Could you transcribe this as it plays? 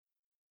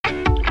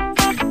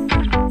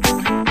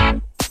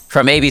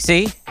From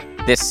ABC,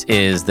 this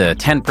is the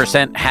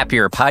 10%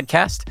 Happier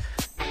podcast.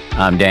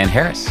 I'm Dan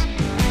Harris.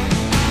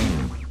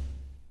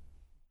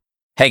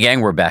 Hey,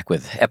 gang, we're back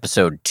with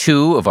episode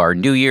 2 of our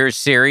New Year's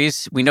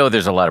series. We know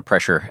there's a lot of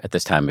pressure at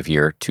this time of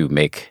year to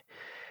make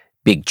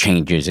big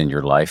changes in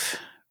your life.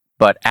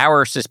 But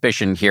our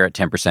suspicion here at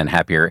 10%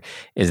 Happier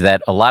is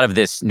that a lot of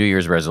this New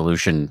Year's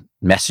resolution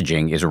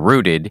messaging is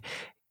rooted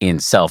in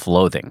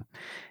self-loathing.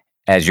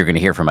 As you're going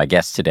to hear from my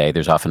guests today,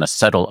 there's often a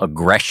subtle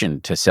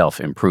aggression to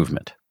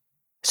self-improvement.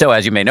 So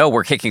as you may know,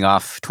 we're kicking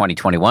off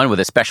 2021 with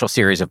a special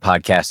series of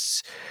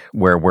podcasts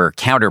where we're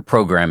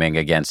counter-programming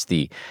against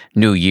the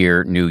new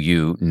year, new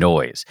you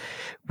noise.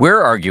 We're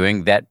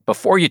arguing that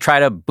before you try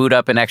to boot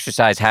up an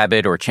exercise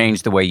habit or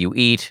change the way you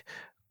eat,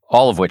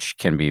 all of which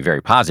can be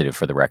very positive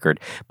for the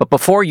record, but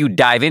before you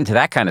dive into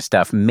that kind of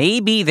stuff,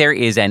 maybe there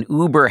is an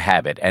uber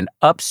habit, an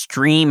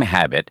upstream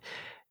habit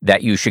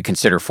that you should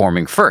consider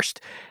forming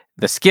first.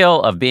 The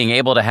skill of being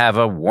able to have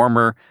a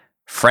warmer,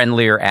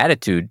 friendlier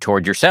attitude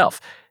toward yourself.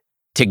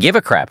 To give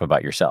a crap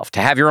about yourself,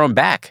 to have your own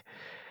back.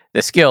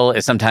 The skill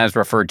is sometimes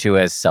referred to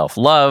as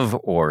self-love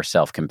or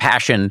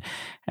self-compassion,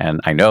 and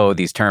I know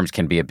these terms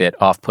can be a bit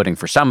off-putting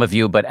for some of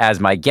you, but as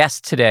my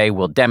guest today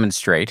will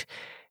demonstrate,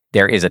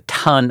 there is a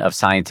ton of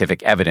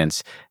scientific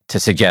evidence to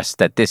suggest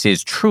that this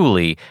is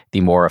truly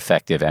the more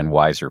effective and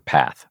wiser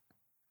path.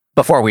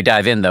 Before we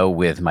dive in, though,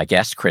 with my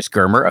guest, Chris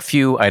Germer, a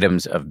few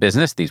items of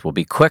business. These will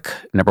be quick.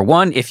 Number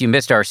one, if you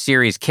missed our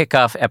series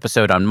kickoff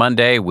episode on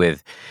Monday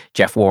with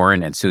Jeff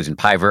Warren and Susan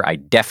Piver, I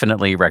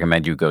definitely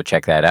recommend you go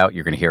check that out.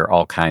 You're going to hear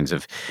all kinds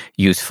of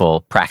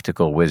useful,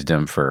 practical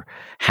wisdom for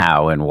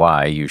how and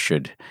why you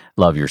should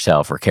love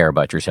yourself or care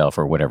about yourself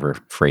or whatever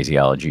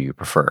phraseology you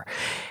prefer.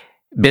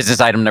 Business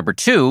item number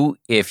two,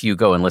 if you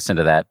go and listen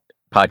to that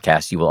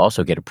podcast, you will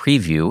also get a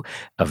preview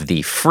of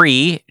the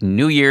free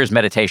New Year's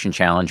Meditation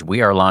Challenge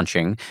we are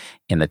launching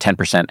in the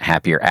 10%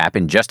 Happier app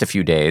in just a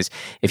few days.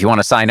 If you want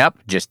to sign up,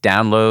 just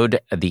download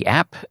the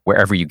app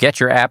wherever you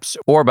get your apps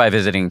or by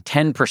visiting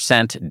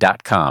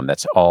 10%.com.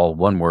 That's all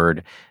one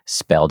word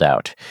spelled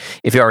out.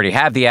 If you already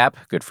have the app,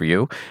 good for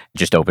you.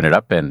 Just open it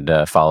up and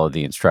follow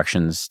the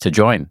instructions to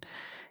join.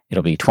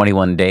 It'll be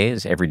 21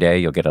 days. Every day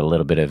you'll get a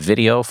little bit of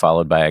video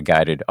followed by a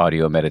guided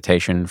audio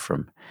meditation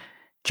from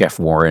Jeff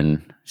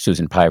Warren,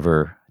 Susan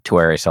Piver,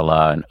 Tuare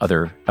Salah, and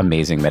other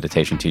amazing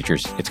meditation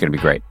teachers. It's going to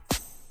be great.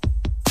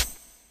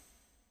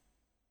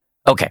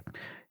 Okay,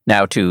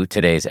 now to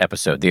today's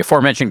episode. The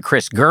aforementioned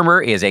Chris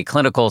Germer is a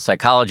clinical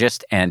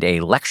psychologist and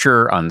a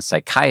lecturer on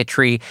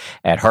psychiatry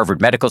at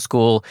Harvard Medical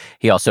School.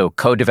 He also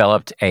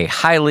co-developed a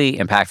highly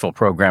impactful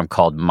program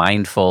called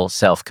Mindful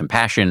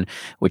Self-Compassion,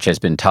 which has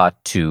been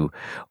taught to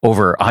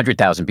over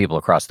 100,000 people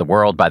across the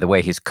world. By the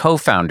way, his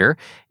co-founder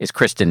is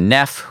Kristen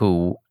Neff,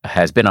 who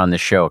has been on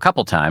this show a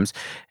couple times.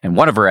 And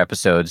one of her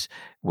episodes,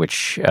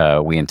 which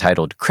we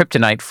entitled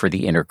Kryptonite for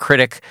the Inner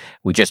Critic,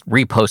 we just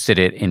reposted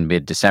it in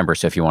mid-December.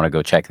 So if you want to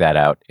go check that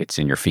out, it's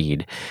in your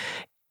feed.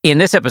 In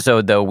this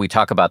episode, though, we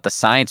talk about the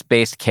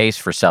science-based case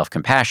for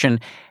self-compassion,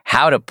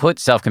 how to put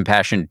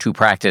self-compassion to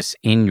practice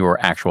in your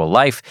actual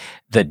life,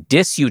 the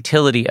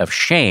disutility of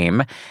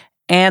shame,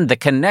 and the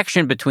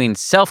connection between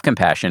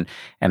self-compassion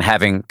and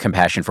having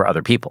compassion for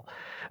other people.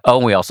 Oh,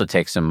 and we also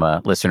take some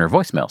listener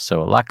voicemail.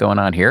 So a lot going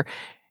on here.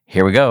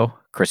 Here we go.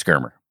 Chris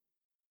Germer.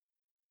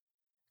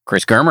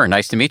 Chris Germer,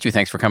 nice to meet you.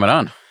 Thanks for coming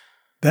on.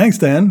 Thanks,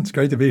 Dan. It's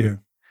great to be here.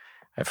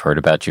 I've heard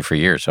about you for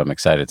years, so I'm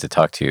excited to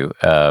talk to you.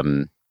 I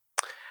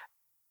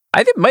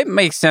think it might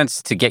make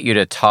sense to get you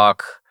to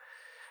talk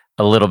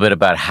a little bit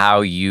about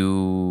how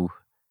you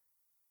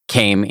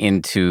came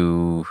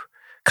into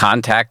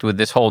contact with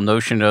this whole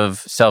notion of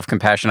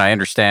self-compassion. I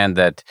understand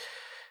that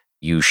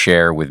you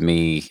share with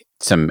me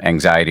some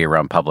anxiety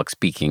around public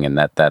speaking and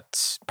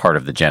that's part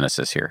of the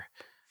genesis here.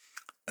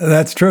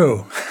 That's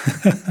true.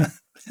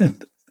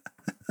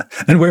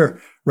 And we're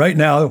right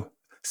now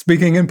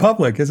speaking in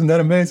public. Isn't that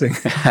amazing?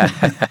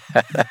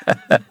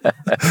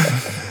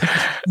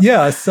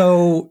 Yeah,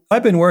 so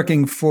I've been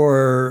working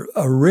for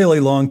a really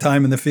long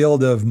time in the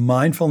field of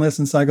mindfulness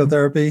and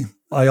psychotherapy.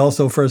 I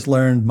also first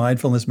learned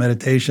mindfulness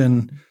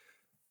meditation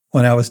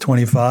when I was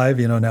 25.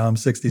 Now I'm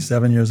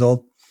 67 years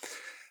old.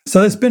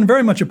 So it's been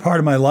very much a part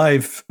of my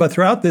life. But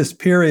throughout this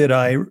period,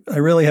 I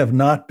really have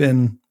not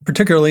been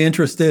particularly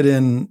interested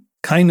in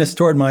kindness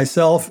toward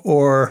myself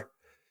or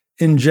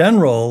in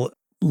general,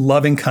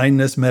 loving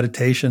kindness,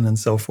 meditation, and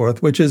so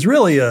forth, which is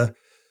really a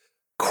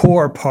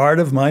core part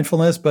of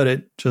mindfulness, but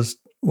it just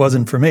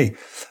wasn't for me.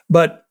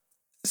 But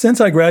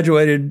since I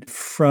graduated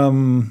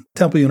from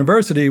Temple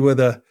University with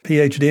a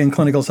PhD in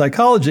clinical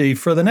psychology,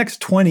 for the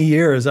next 20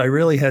 years, I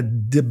really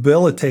had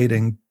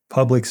debilitating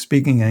public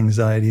speaking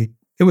anxiety.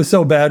 It was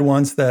so bad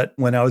once that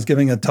when I was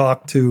giving a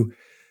talk to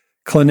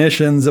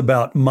clinicians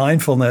about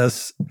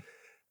mindfulness,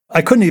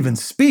 I couldn't even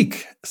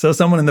speak. So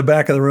someone in the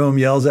back of the room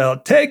yells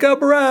out, "Take a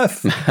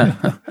breath,"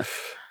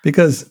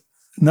 because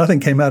nothing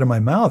came out of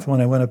my mouth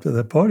when I went up to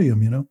the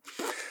podium,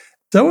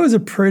 So it was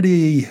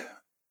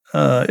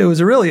it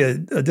was really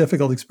a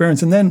difficult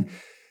experience. And then,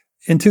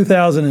 in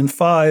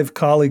 2005,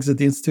 colleagues at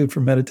the Institute for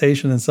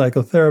Meditation and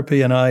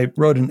Psychotherapy and I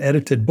wrote an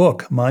edited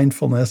book,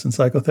 Mindfulness and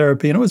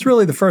Psychotherapy. And it was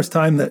really the first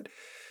time that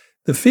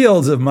the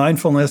fields of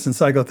mindfulness and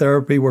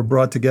psychotherapy were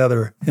brought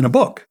together in a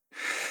book.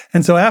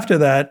 And so after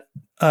that,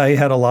 I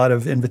had a lot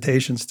of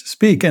invitations to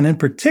speak. And in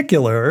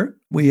particular,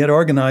 we had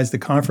organized a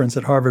conference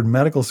at Harvard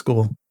Medical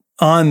School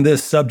on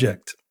this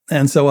subject.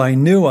 And so I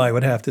knew I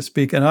would have to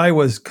speak. And I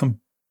was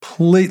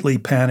completely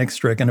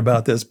panic-stricken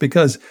about this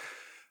because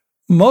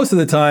most of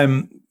the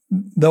time,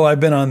 though I've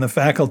been on the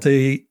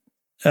faculty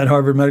at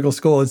Harvard Medical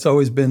School, it's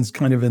always been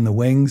kind of in the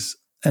wings.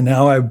 And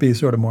now I would be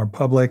sort of more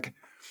public.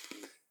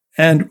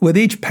 And with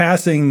each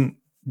passing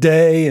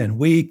day and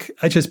week,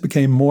 I just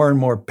became more and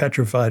more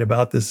petrified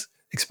about this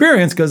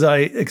experience because I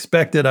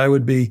expected I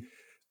would be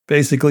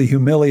basically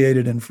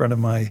humiliated in front of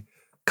my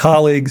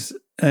colleagues.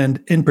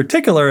 And in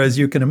particular, as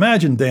you can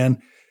imagine,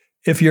 Dan,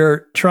 if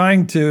you're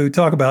trying to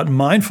talk about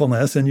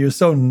mindfulness and you're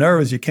so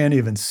nervous you can't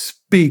even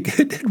speak,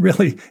 it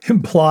really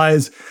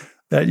implies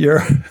that you're,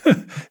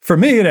 for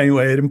me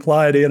anyway, it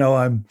implied,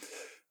 I'm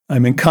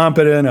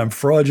incompetent, I'm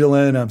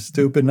fraudulent, I'm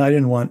stupid, and I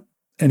didn't want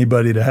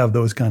anybody to have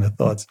those kind of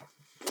thoughts.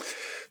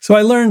 So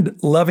I learned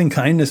loving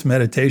kindness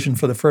meditation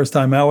for the first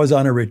time. I was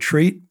on a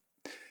retreat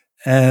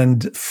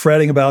and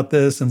fretting about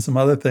this and some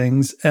other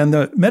things. And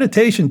the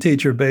meditation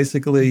teacher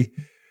basically,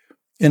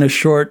 in a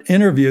short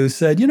interview,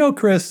 said,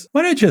 Chris,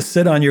 why don't you just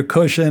sit on your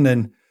cushion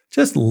and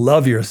just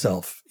love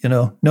yourself?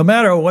 No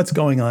matter what's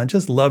going on,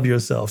 just love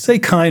yourself. Say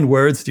kind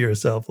words to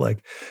yourself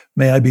like,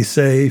 may I be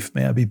safe,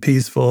 may I be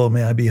peaceful,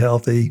 may I be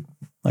healthy,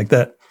 like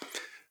that.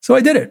 So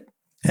I did it.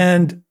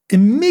 And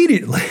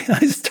immediately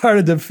I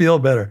started to feel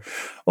better.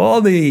 All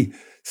the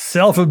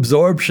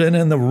self-absorption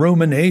and the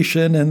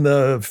rumination and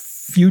the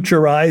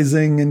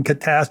futurizing and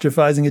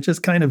catastrophizing, it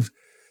just kind of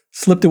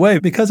slipped away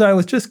because I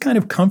was just kind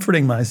of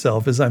comforting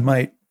myself as I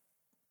might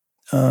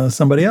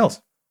somebody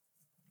else.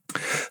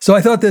 So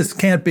I thought this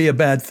can't be a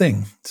bad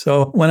thing.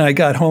 So when I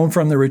got home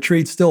from the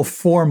retreat, still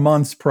 4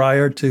 months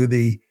prior to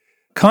the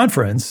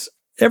conference,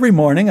 every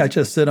morning I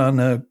just sit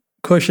on a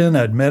cushion,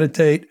 I'd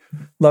meditate,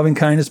 loving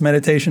kindness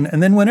meditation.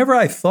 And then whenever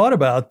I thought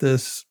about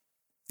this,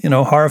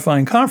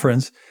 horrifying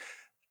conference,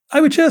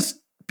 I would just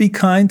be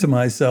kind to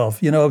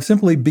myself,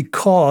 simply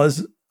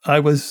because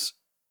I was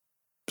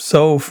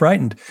so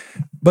frightened.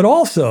 But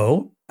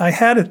also, I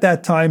had at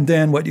that time,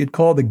 Dan, what you'd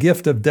call the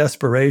gift of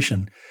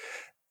desperation.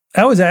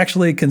 I was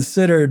actually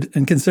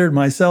considered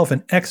myself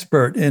an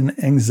expert in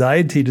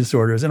anxiety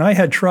disorders. And I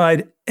had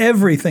tried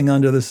everything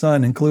under the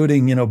sun,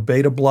 including,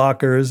 beta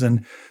blockers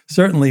and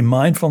certainly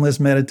mindfulness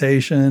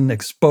meditation,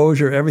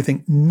 exposure,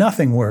 everything.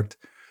 Nothing worked.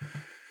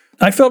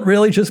 I felt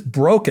really just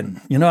broken.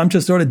 I'm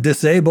just sort of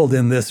disabled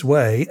in this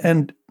way.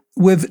 And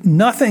with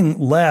nothing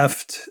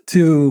left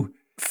to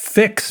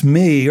fix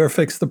me or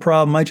fix the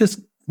problem, I just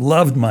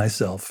loved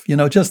myself,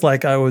 just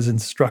like I was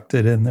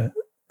instructed in the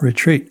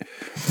retreat.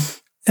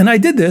 And I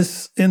did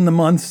this in the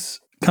months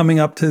coming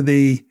up to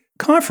the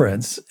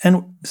conference.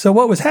 And so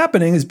what was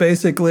happening is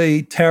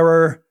basically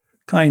terror,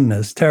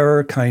 kindness.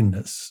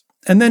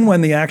 And then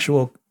when the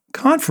actual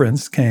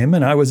conference came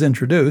and I was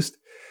introduced,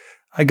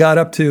 I got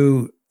up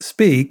to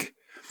speak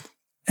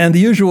and the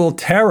usual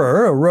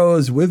terror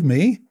arose with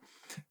me,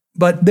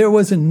 but there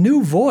was a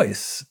new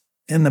voice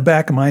in the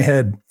back of my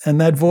head.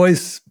 And that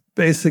voice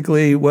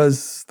basically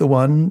was the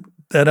one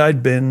that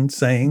I'd been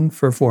saying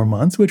for 4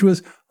 months, which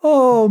was,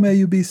 oh, may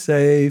you be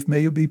safe, may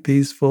you be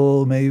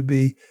peaceful, may you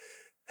be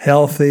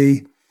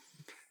healthy.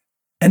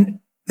 And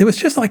there was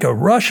just like a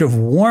rush of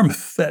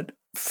warmth that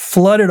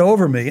flooded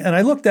over me. And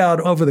I looked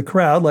out over the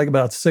crowd, like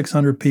about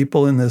 600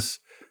 people in this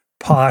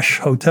posh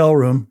hotel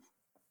room.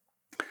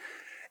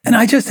 And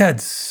I just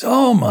had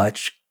so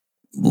much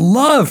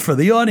love for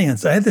the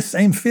audience. I had the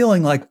same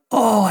feeling like,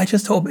 oh, I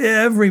just hope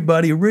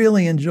everybody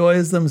really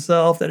enjoys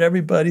themselves, that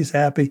everybody's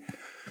happy.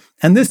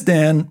 And this,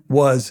 Dan,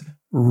 was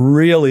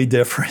really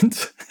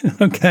different,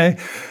 okay?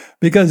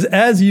 Because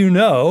as you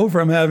know,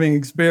 from having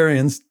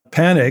experienced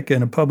panic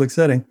in a public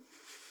setting,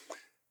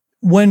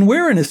 when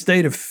we're in a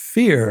state of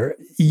fear,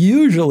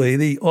 usually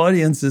the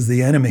audience is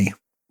the enemy.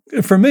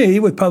 For me,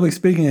 with public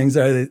speaking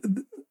anxiety,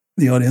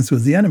 the audience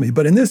was the enemy.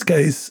 But in this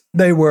case,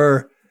 they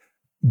were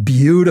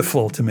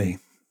beautiful to me.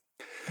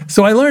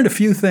 So I learned a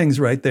few things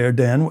right there,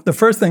 Dan. The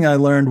first thing I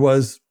learned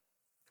was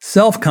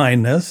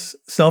self-kindness,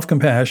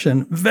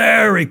 self-compassion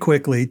very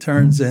quickly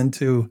turns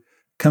into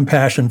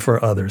compassion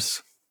for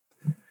others.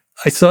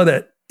 I saw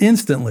that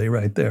instantly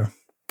right there.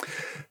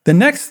 The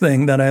next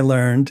thing that I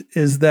learned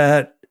is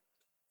that,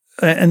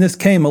 and this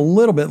came a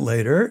little bit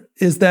later,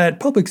 is that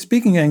public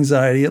speaking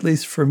anxiety, at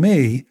least for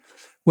me,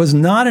 was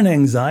not an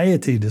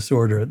anxiety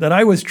disorder, that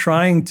I was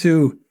trying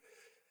to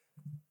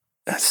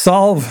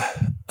solve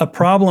a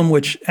problem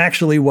which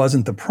actually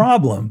wasn't the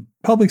problem.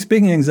 Public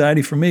speaking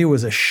anxiety for me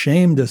was a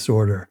shame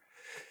disorder.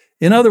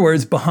 In other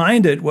words,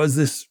 behind it was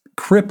this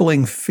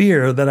crippling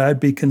fear that I'd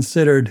be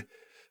considered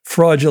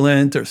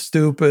fraudulent or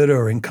stupid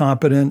or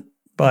incompetent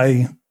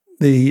by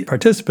the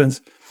participants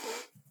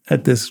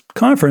at this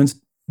conference.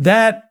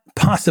 That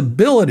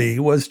possibility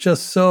was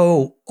just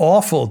so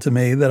awful to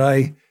me that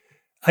I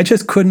I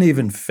just couldn't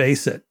even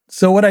face it.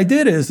 So what I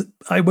did is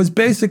I was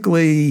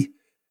basically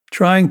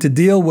trying to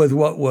deal with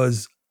what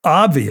was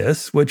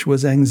obvious, which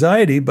was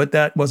anxiety, but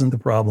that wasn't the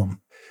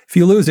problem. If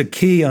you lose a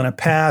key on a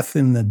path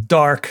in the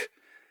dark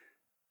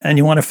and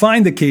you want to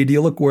find the key, do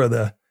you look where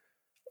the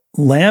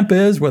lamp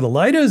is, where the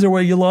light is, or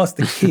where you lost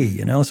the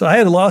key? So I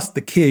had lost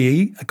the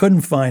key. I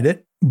couldn't find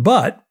it.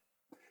 But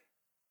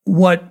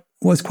what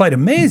was quite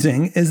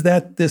amazing is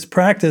that this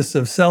practice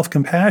of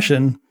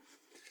self-compassion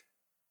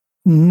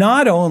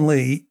not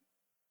only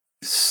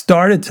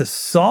started to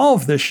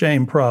solve the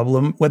shame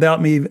problem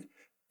without me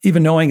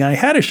even knowing I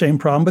had a shame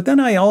problem, but then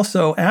I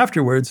also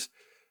afterwards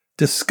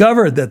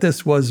discovered that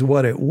this was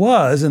what it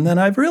was. And then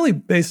I've really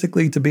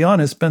basically, to be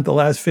honest, spent the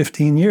last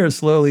 15 years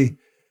slowly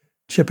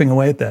chipping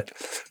away at that.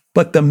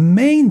 But the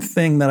main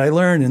thing that I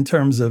learned in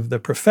terms of the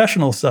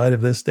professional side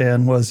of this,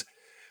 Dan,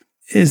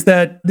 is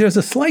that there's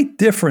a slight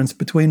difference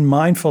between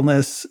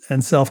mindfulness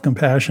and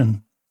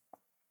self-compassion.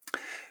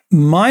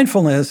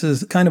 Mindfulness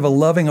is kind of a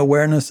loving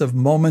awareness of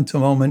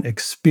moment-to-moment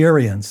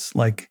experience,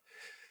 like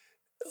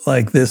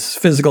this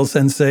physical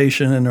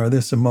sensation or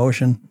this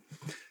emotion.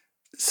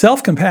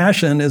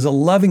 Self-compassion is a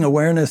loving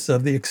awareness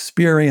of the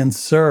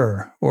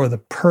experiencer or the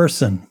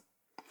person.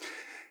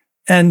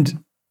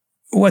 And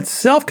what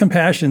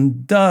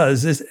self-compassion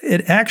does is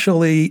it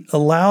actually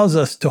allows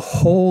us to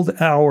hold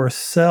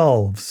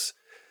ourselves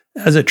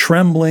as a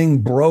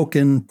trembling,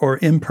 broken, or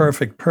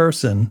imperfect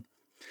person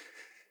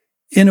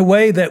in a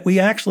way that we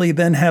actually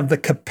then have the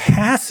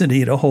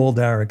capacity to hold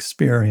our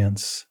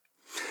experience.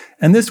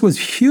 And this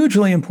was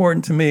hugely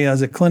important to me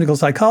as a clinical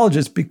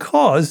psychologist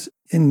because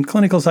in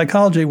clinical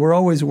psychology, we're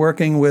always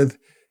working with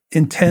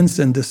intense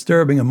and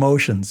disturbing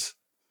emotions.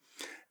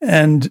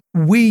 And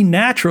we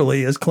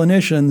naturally, as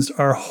clinicians,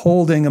 are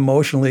holding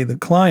emotionally the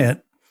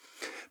client.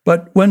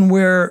 But when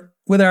we're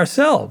with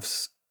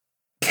ourselves,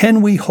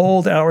 can we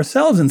hold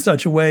ourselves in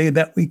such a way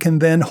that we can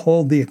then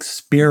hold the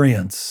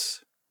experience?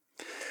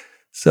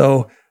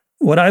 So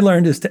what I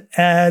learned is to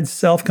add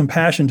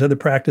self-compassion to the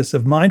practice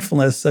of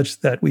mindfulness such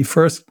that we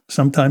first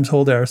sometimes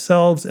hold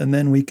ourselves and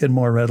then we can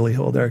more readily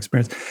hold our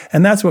experience.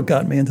 And that's what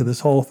got me into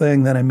this whole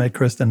thing. Then I met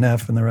Kristen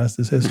Neff and the rest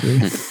is history.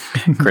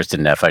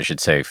 Kristen Neff, I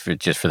should say,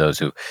 just for those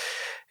who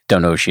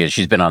don't know who she is,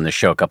 she's been on the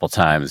show a couple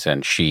times,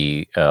 and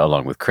she,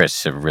 along with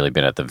Chris, have really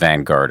been at the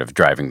vanguard of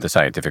driving the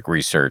scientific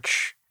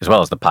research as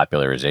well as the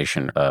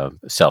popularization of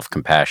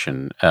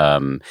self-compassion.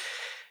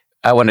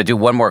 I want to do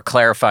one more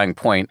clarifying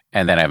point,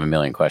 and then I have a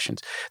million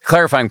questions. The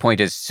clarifying point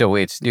is, so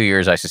it's New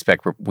Year's. I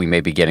suspect we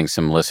may be getting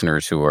some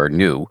listeners who are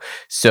new.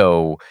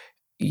 So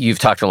you've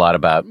talked a lot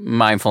about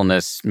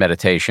mindfulness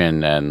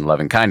meditation and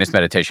loving kindness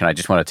meditation. I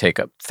just want to take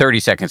up 30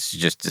 seconds to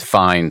just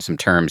define some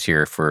terms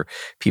here for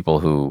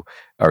people who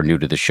are new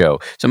to the show.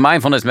 So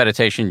mindfulness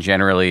meditation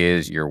generally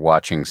is you're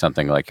watching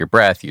something like your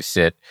breath. You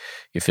sit,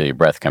 you feel your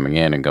breath coming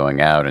in and going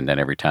out, and then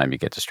every time you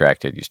get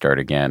distracted, you start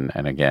again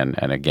and again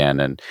and again.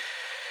 And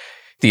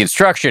the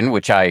instruction,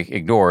 which I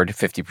ignored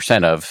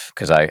 50% of,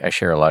 because I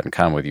share a lot in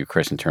common with you,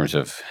 Chris, in terms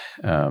of,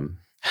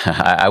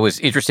 I was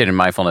interested in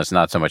mindfulness,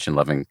 not so much in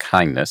loving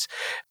kindness,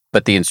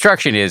 but the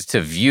instruction is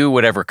to view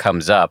whatever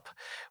comes up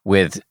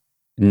with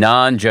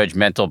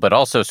non-judgmental, but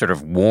also sort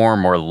of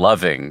warm or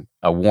loving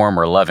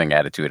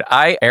attitude.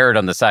 I erred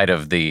on the side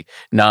of the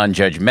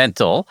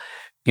non-judgmental,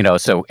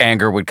 so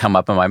anger would come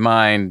up in my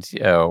mind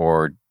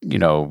or,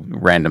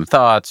 random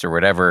thoughts or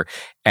whatever.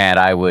 And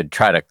I would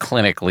try to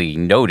clinically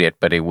note it,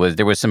 but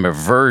there was some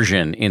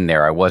aversion in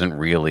there. I wasn't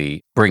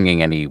really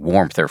bringing any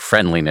warmth or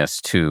friendliness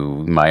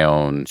to my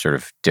own sort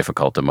of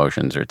difficult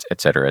emotions, or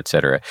et cetera, et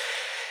cetera.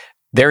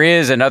 There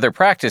is another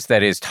practice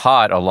that is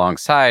taught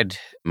alongside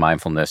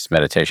mindfulness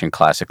meditation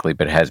classically,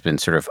 but has been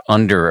sort of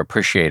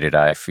underappreciated,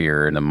 I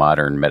fear, in the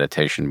modern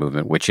meditation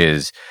movement, which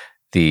is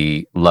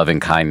the loving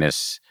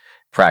kindness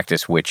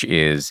practice, which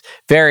is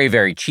very,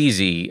 very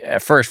cheesy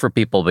at first for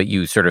people, but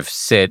you sort of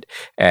sit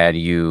and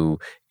you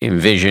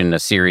envision a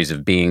series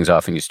of beings.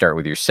 Often you start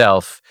with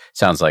yourself.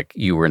 Sounds like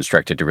you were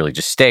instructed to really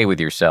just stay with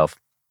yourself.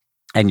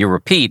 And you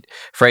repeat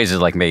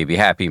phrases like, may you be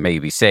happy, may you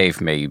be safe,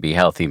 may you be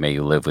healthy, may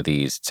you live with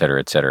ease, et cetera,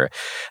 et cetera.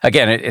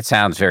 Again, it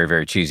sounds very,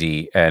 very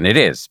cheesy, and it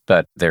is,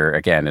 but there,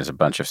 again, is a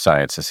bunch of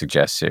science that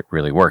suggests it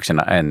really works.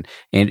 And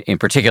in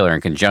particular,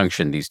 in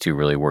conjunction, these two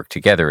really work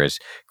together. As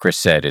Chris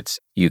said,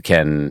 you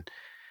can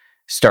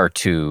start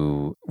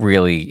to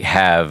really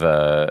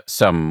have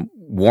some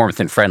warmth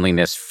and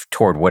friendliness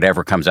toward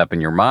whatever comes up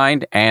in your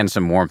mind, and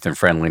some warmth and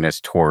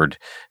friendliness toward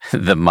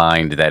the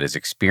mind that is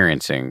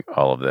experiencing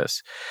all of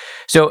this.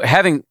 So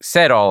having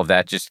said all of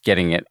that, just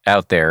getting it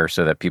out there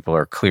so that people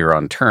are clear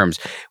on terms,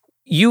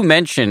 you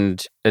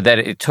mentioned that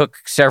it took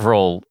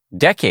several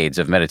decades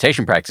of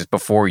meditation practice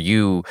before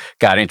you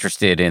got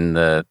interested in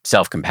the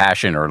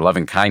self-compassion or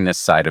loving kindness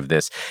side of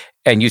this.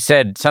 And you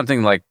said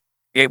something like,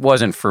 it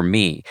wasn't for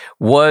me.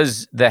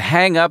 Was the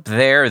hang up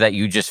there that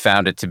you just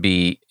found it to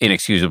be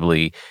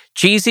inexcusably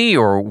cheesy,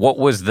 or what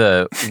was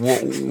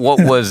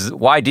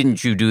why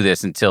didn't you do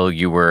this until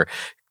you were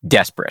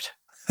desperate?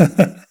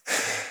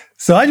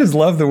 So I just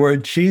love the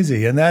word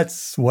cheesy, and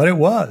that's what it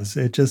was.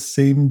 It just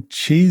seemed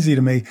cheesy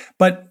to me.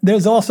 But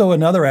there's also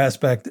another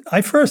aspect.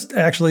 I first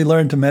actually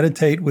learned to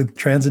meditate with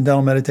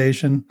transcendental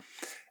meditation.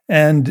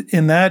 And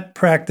in that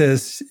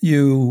practice,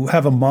 you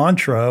have a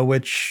mantra,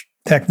 which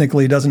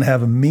technically doesn't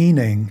have a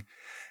meaning.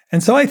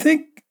 And so I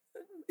think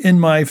in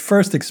my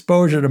first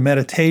exposure to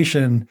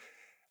meditation,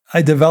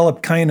 I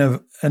developed kind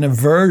of an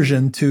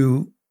aversion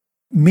to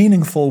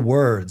meaningful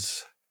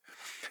words.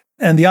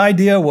 And the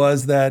idea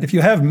was that if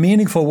you have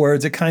meaningful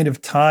words, it kind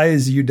of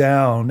ties you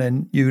down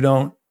and you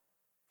don't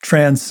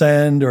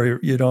transcend, or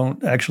you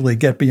don't actually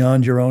get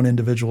beyond your own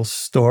individual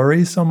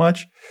story so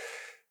much.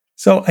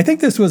 So I think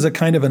this was a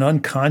kind of an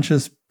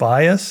unconscious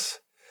bias.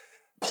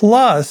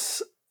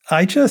 Plus,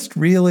 I just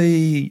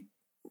really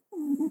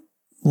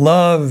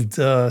loved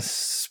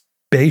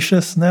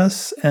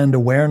spaciousness and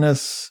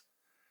awareness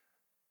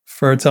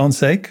for its own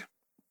sake.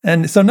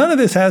 And so none of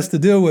this has to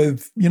do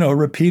with,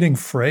 repeating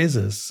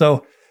phrases.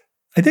 So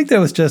I think there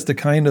was just a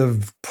kind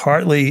of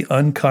partly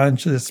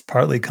unconscious,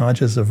 partly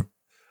conscious of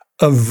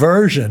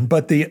aversion.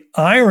 But the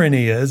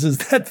irony is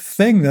that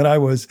thing that I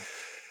was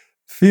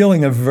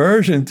feeling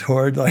aversion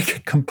toward,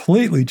 like,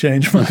 completely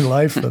changed my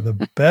life for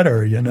the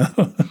better,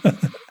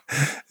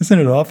 Isn't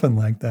it often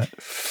like that?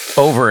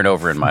 Over and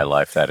over in my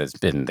life, that has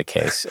been the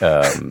case,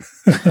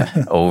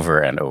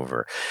 over and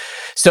over.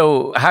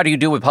 So how do you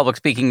do with public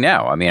speaking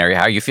now? I mean,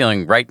 how are you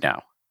feeling right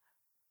now?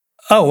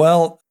 Oh,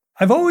 well,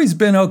 I've always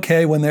been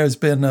okay when there's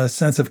been a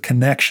sense of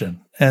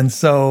connection. And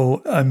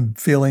so I'm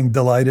feeling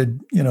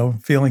delighted,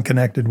 feeling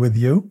connected with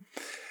you.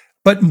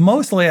 But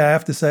mostly, I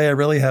have to say, I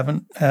really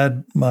haven't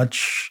had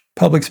much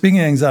public speaking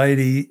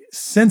anxiety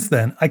since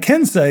then. I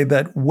can say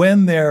that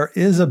when there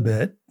is a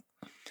bit,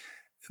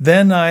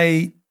 then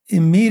I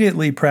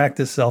immediately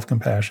practice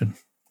self-compassion.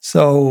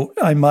 So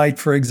I might,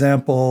 for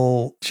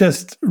example,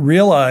 just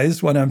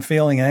realize when I'm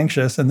feeling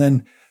anxious and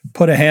then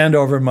put a hand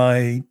over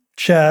my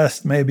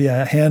chest, maybe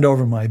a hand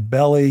over my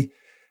belly,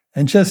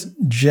 and just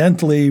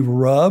gently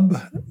rub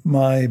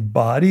my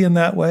body in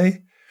that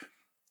way.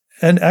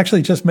 And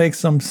actually just make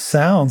some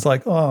sounds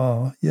like,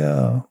 oh,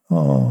 yeah,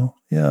 oh,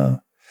 yeah.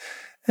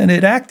 And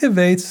it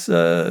activates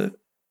a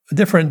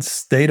different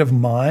state of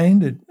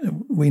mind.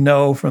 We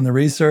know from the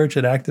research,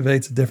 it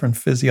activates a different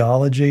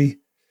physiology.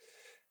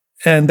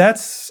 And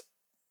that's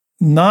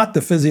not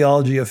the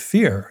physiology of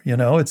fear,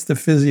 it's the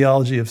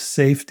physiology of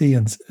safety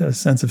and a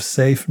sense of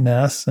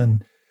safeness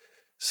and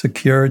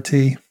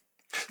security.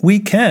 We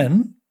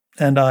can,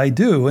 and I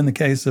do in the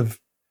case of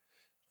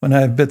when I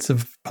have bits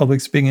of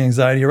public speaking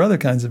anxiety or other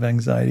kinds of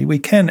anxiety, we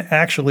can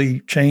actually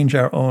change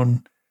our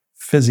own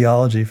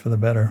physiology for the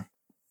better.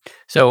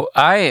 So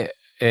I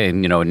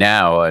am,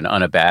 now an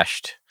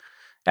unabashed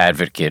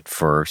advocate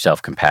for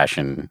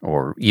self-compassion,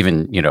 or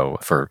even,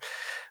 for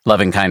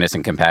loving kindness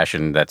and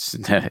compassion.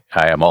 I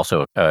am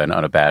also an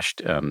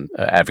unabashed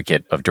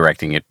advocate of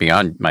directing it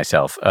beyond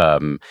myself.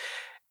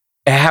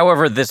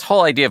 However, this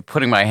whole idea of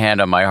putting my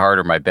hand on my heart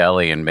or my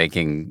belly and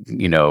making,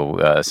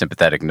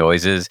 sympathetic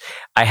noises,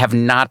 I have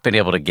not been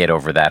able to get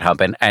over that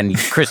hump. And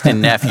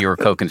Kristen Neff, your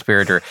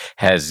co-conspirator,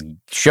 has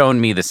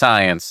shown me the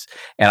science,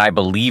 and I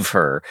believe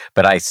her,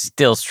 but I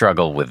still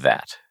struggle with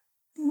that.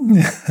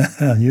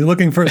 You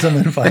looking for some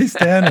advice,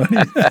 Dan?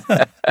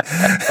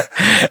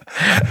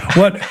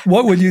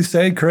 What would you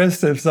say,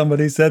 Chris, if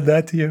somebody said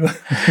that to you?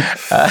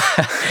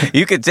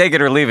 You could take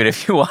it or leave it.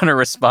 If you want to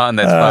respond,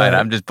 that's fine.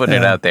 I'm just putting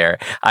it out there.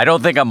 I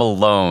don't think I'm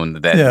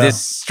alone.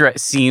 This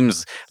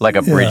seems like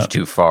a bridge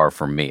too far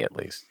for me, at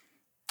least.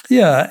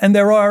 Yeah, and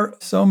there are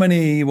so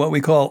many what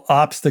we call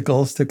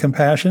obstacles to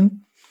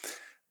compassion.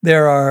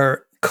 There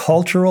are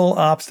cultural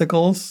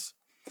obstacles.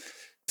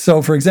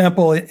 So, for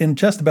example, in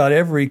just about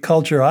every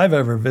culture I've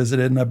ever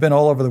visited, and I've been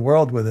all over the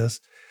world with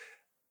this,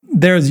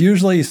 there's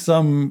usually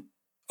some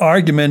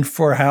argument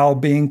for how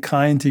being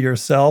kind to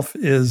yourself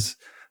is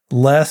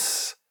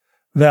less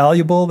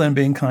valuable than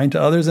being kind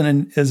to others,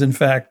 and is in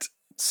fact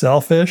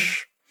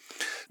selfish.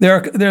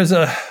 There's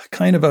a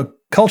kind of a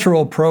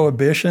cultural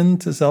prohibition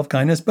to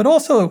self-kindness, but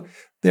also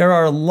there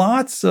are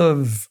lots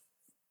of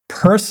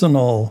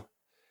personal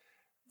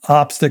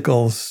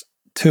obstacles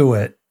to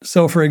it.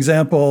 So, for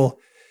example,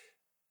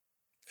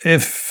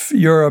 if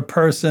you're a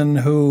person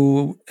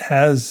who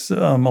has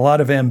a lot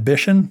of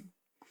ambition,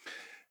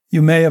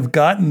 you may have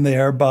gotten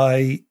there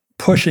by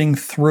pushing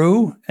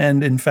through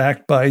and, in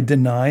fact, by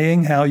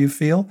denying how you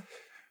feel.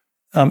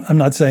 I'm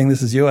not saying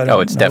this is you. I don't know.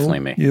 It's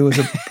definitely me. You as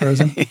a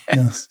person?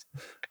 Yes.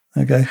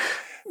 Yeah. Okay.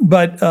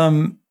 But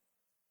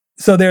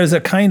so there's a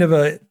kind of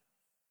a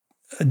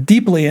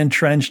deeply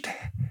entrenched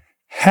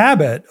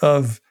habit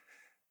of,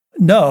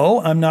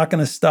 no, I'm not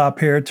going to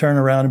stop here, turn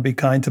around and be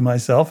kind to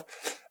myself.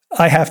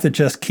 I have to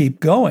just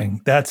keep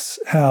going. That's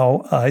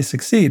how I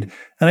succeed.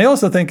 And I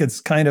also think it's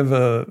kind of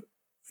a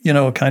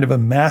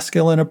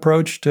masculine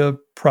approach to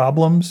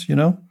problems,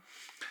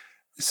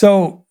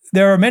 So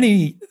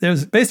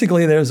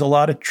there's a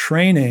lot of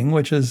training,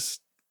 which has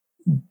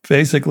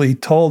basically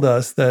told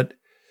us that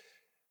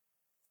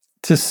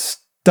to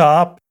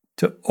stop,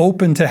 to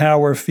open to how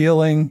we're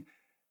feeling,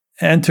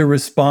 and to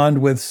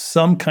respond with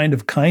some kind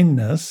of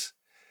kindness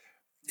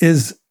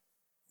is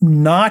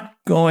not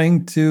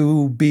going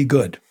to be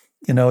good.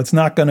 It's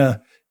not going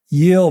to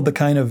yield the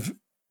kind of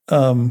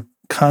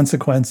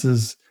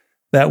consequences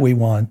that we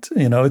want.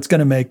 It's going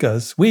to make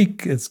us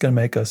weak. It's going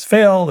to make us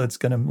fail. It's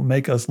going to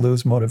make us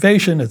lose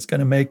motivation. It's going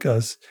to make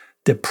us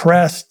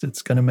depressed.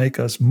 It's going to make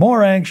us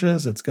more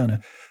anxious.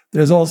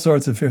 There's all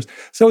sorts of fears.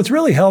 So it's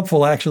really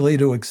helpful actually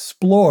to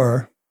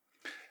explore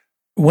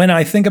when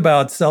I think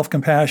about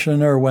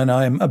self-compassion or when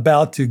I'm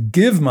about to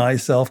give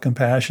myself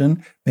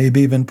compassion,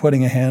 maybe even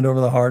putting a hand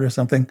over the heart or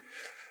something,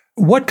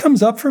 what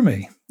comes up for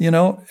me? In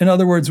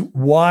other words,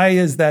 why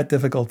is that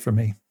difficult for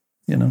me?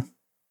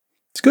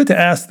 It's good to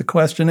ask the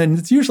question, and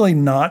it's usually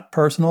not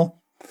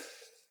personal.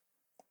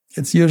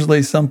 It's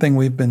usually something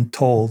we've been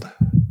told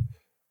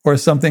or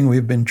something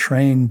we've been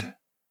trained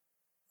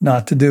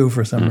not to do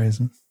for some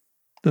reason.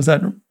 Does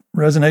that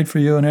resonate for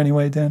you in any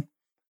way, Dan?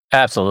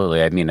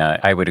 Absolutely. I mean,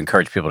 I would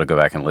encourage people to go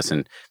back and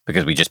listen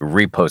because we just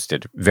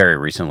reposted very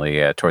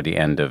recently toward the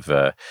end of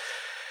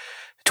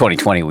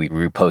 2020. We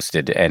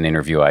reposted an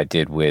interview I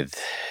did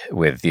with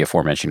the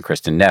aforementioned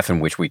Kristen Neff, in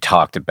which we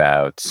talked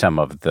about some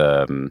of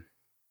the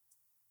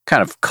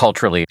kind of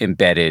culturally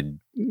embedded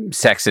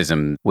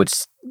sexism which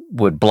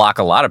would block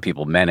a lot of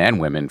people, men and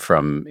women,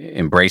 from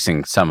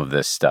embracing some of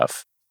this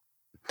stuff.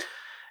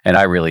 And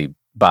I really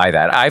buy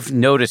that. I've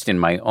noticed in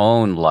my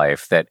own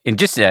life that, and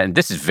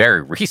this is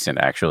very recent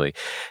actually,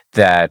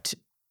 that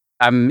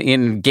I'm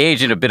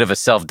engaged in a bit of a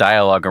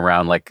self-dialogue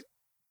around like,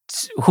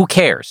 who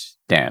cares,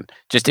 Dan?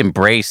 Just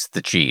embrace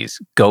the cheese.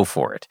 Go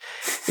for it.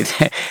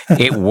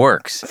 It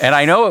works. And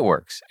I know it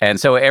works. And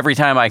so every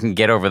time I can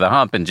get over the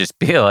hump and just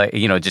be like,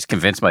 just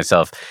convince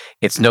myself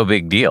it's no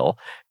big deal,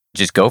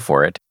 just go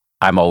for it,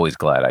 I'm always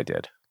glad I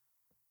did.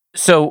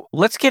 So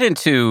let's get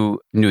into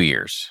New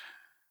Year's,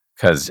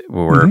 because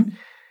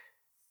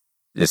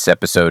this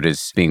episode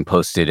is being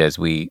posted as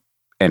we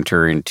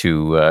enter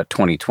into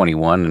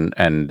 2021,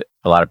 and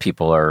a lot of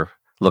people are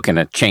looking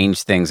to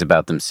change things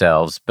about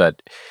themselves.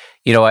 But,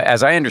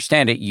 as I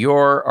understand it,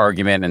 your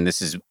argument, and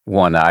this is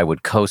one I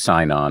would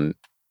co-sign on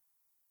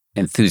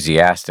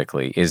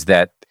enthusiastically, is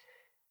that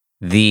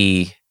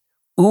the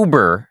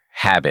uber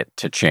habit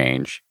to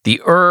change,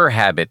 the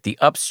habit, the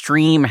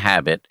upstream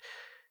habit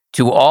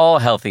to all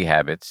healthy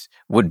habits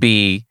would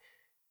be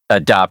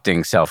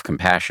adopting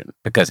self-compassion,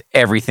 because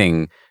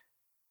everything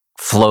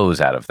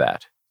flows out of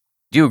that.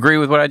 Do you agree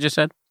with what I just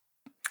said?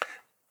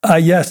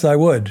 Yes, I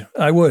would.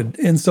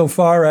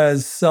 Insofar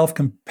as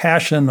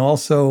self-compassion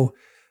also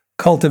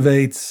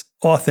cultivates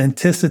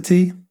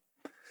authenticity,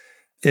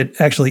 it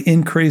actually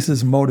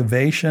increases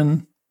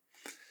motivation.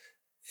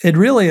 It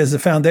really is a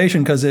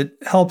foundation because it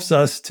helps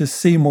us to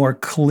see more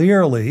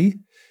clearly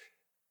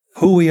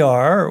who we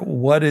are,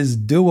 what is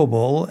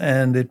doable,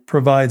 and it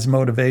provides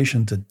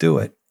motivation to do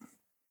it.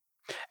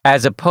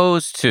 As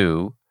opposed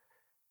to,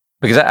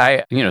 because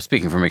I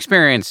speaking from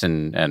experience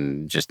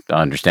and just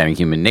understanding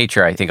human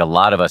nature, I think a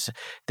lot of us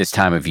this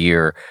time of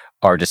year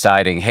are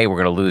deciding, hey, we're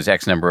going to lose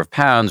X number of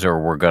pounds, or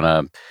we're going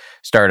to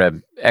start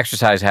an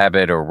exercise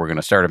habit, or we're going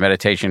to start a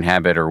meditation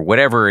habit, or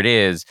whatever it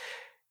is,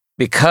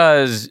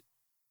 because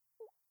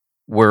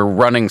we're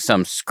running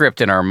some script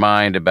in our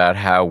mind about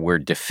how we're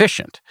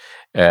deficient.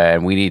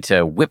 And we need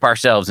to whip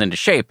ourselves into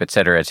shape, et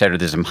cetera, et cetera.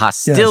 There's some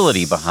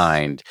hostility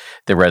behind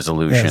the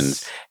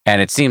resolutions. Yes.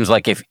 And it seems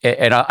like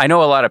and I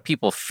know a lot of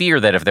people fear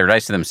that if they're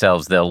nice to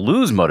themselves, they'll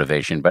lose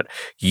motivation. But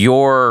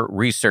your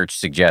research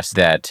suggests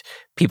that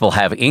people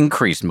have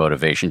increased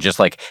motivation, just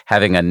like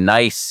having a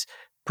nice,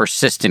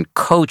 persistent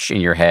coach in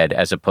your head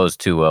as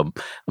opposed to a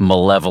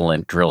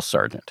malevolent drill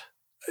sergeant.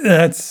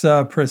 That's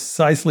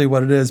precisely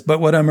what it is. But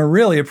what I'm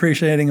really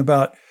appreciating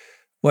about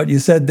what you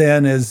said,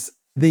 Dan, is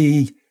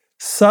the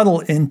subtle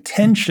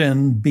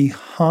intention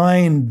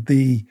behind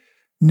the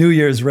New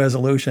Year's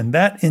resolution.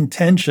 That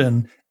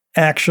intention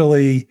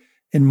actually,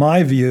 in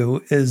my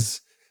view,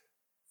 is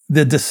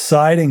the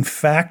deciding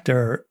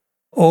factor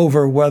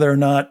over whether or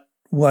not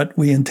what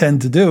we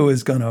intend to do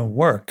is going to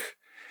work.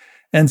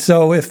 And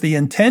so if the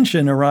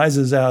intention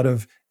arises out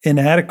of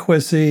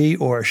inadequacy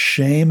or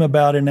shame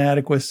about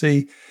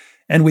inadequacy,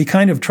 and we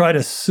kind of try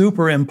to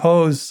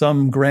superimpose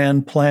some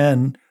grand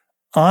plan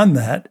on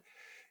that,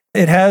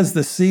 it has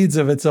the seeds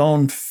of its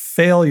own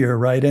failure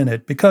right in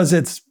it, because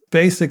it's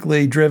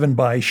basically driven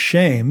by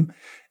shame,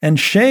 and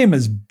shame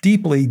is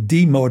deeply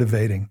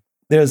demotivating.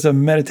 There's a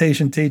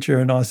meditation teacher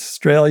in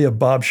Australia,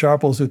 Bob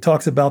Sharples, who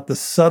talks about the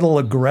subtle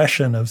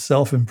aggression of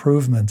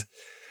self-improvement.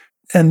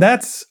 And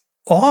that's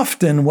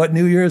often what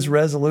New Year's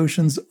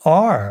resolutions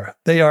are.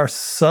 They are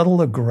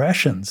subtle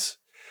aggressions.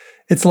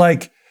 It's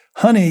like,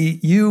 honey,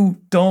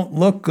 you don't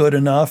look good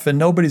enough, and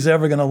nobody's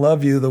ever going to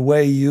love you the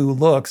way you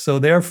look. So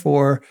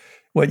therefore,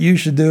 what you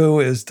should do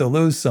is to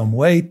lose some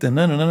weight, and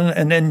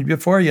then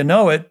before you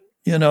know it,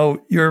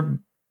 you're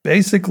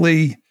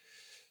basically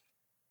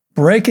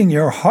breaking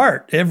your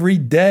heart every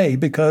day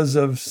because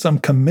of some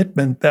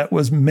commitment that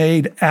was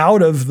made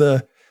out of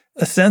a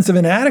sense of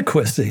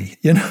inadequacy,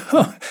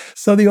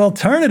 So the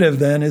alternative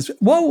then is,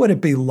 what would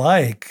it be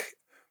like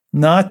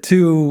not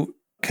to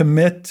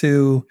commit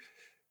to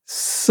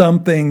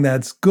something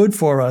that's good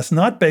for us,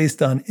 not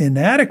based on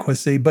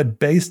inadequacy, but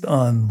based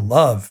on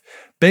love,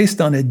 based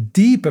on a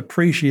deep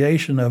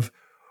appreciation of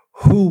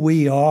who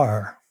we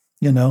are,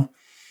 you know?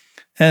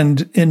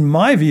 And in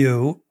my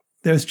view,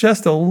 there's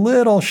just a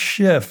little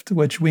shift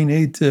which we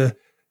need to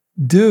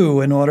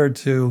do in order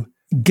to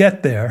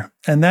get there.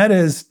 And that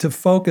is to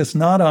focus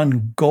not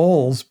on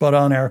goals, but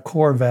on our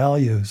core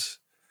values.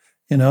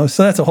 So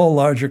that's a whole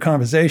larger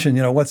conversation.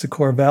 What's a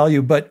core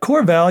value? But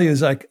core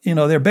values,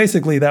 they're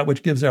basically that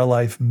which gives our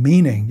life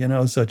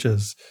meaning, such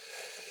as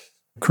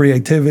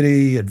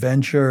creativity,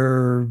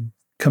 adventure,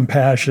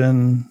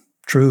 compassion,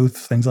 truth,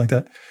 things like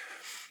that.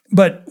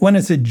 But when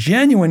it's a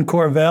genuine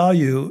core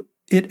value,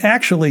 it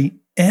actually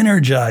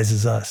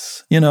energizes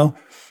us.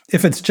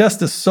 If it's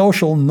just a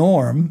social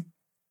norm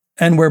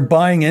and we're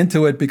buying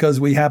into it because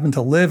we happen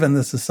to live in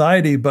the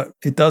society, but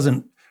it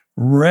doesn't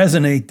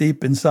resonate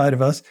deep inside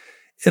of us,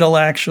 it'll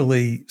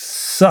actually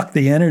suck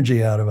the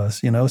energy out of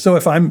us, So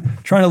if I'm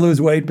trying to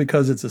lose weight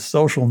because it's a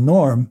social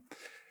norm,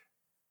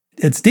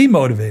 it's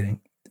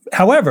demotivating.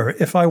 However,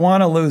 if I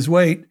want to lose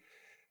weight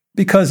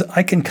because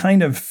I can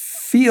kind of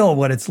feel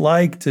what it's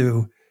like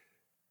to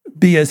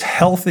be as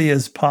healthy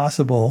as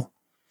possible,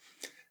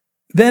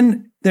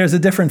 then there's a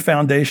different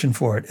foundation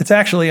for it. It's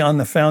actually on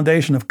the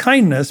foundation of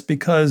kindness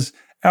because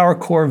our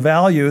core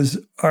values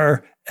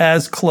are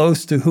as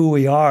close to who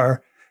we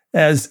are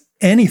as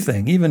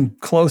anything, even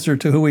closer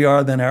to who we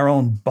are than our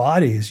own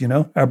bodies.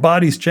 Our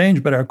bodies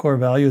change, but our core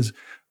values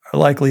are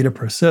likely to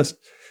persist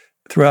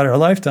throughout our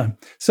lifetime.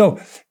 So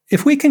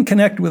if we can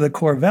connect with a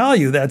core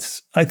value,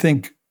 that's, I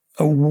think,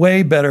 a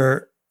way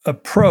better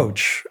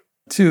approach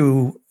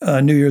to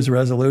New Year's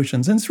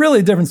resolutions. And it's really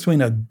a difference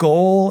between a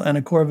goal and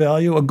a core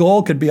value. A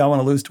goal could be, I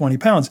want to lose 20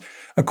 pounds.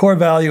 A core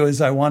value is,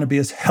 I want to be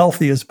as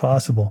healthy as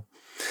possible.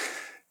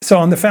 So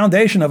on the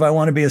foundation of I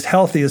want to be as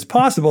healthy as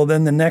possible,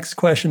 then the next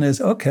question is,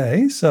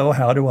 okay, so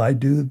how do I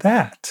do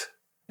that?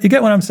 You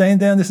get what I'm saying,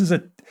 Dan? This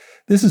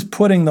is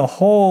putting the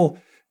whole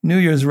New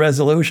Year's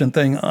resolution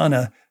thing on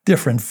a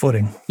different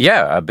footing.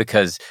 Yeah,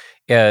 because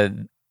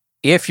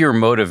if your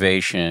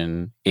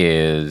motivation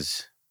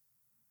is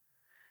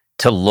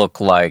to look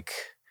like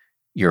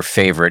your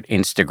favorite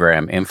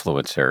Instagram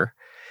influencer,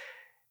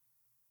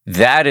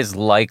 that is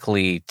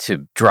likely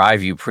to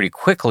drive you pretty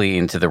quickly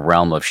into the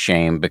realm of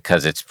shame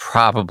because it's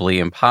probably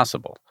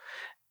impossible.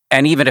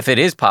 And even if it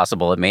is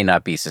possible, it may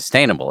not be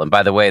sustainable. And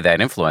by the way, that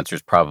influencer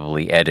is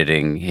probably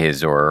editing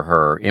his or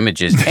her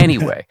images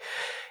anyway.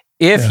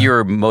 If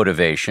your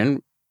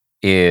motivation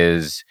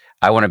is,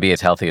 I want to be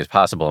as healthy as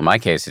possible, in my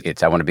case,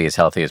 it's I want to be as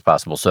healthy as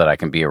possible so that I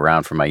can be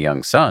around for my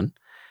young son.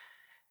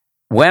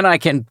 When I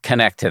can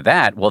connect to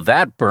that, well,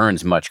 that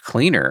burns much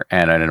cleaner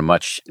and in a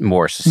much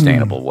more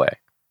sustainable way.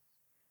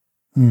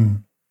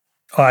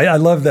 I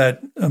love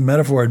that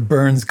metaphor. It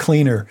burns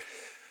cleaner.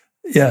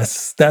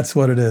 Yes, that's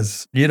what it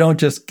is. You don't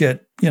just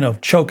get,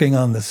 choking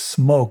on the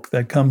smoke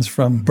that comes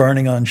from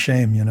burning on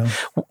shame, Yeah.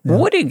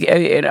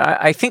 And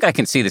I think I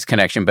can see this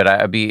connection, but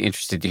I'd be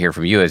interested to hear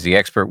from you as the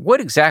expert.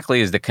 What exactly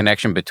is the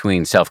connection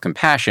between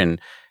self-compassion,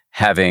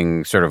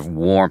 having sort of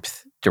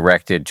warmth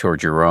directed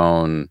towards your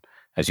own,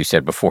 as you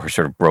said before,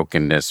 sort of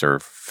brokenness or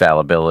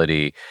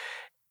fallibility,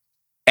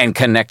 and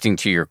connecting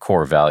to your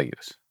core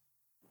values?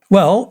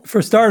 Well,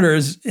 for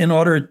starters, in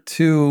order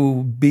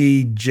to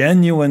be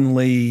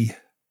genuinely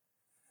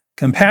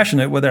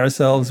compassionate with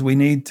ourselves, we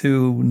need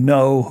to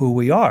know who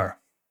we are.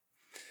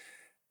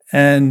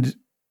 And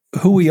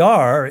who we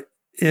are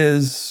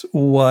is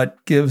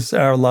what gives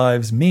our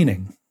lives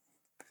meaning.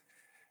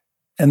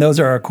 And those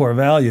are our core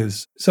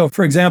values. So,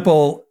 for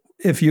example,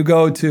 if you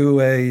go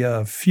to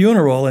a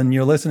funeral and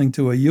you're listening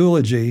to a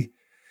eulogy,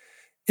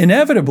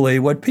 inevitably,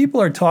 what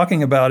people are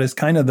talking about is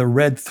kind of the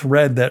red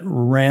thread that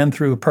ran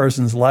through a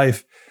person's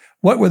life.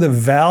 What were the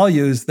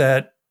values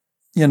that,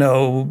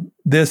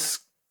 this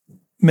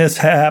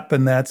mishap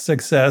and that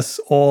success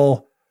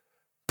all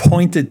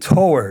pointed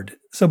toward?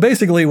 So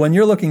basically, when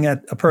you're looking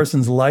at a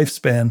person's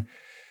lifespan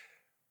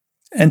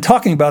and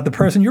talking about the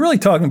person, you're really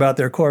talking about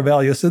their core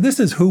values. So this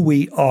is who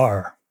we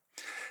are.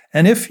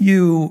 And if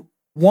you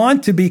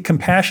want to be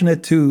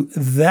compassionate to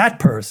that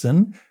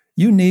person,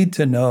 you need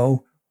to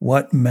know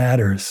what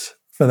matters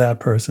for that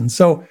person.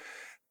 So,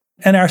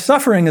 and our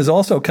suffering is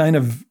also kind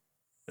of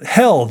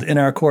held in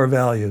our core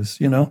values,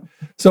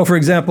 So for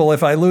example,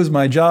 if I lose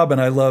my job and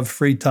I love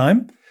free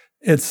time,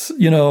 it's,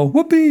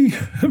 whoopee,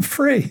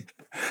 free.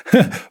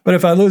 But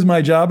if I lose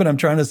my job and I'm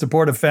trying to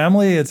support a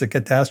family, it's a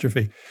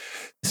catastrophe.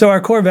 So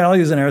our core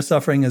values and our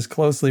suffering is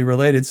closely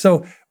related.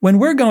 So when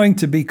we're going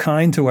to be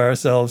kind to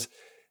ourselves,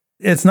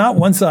 it's not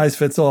one size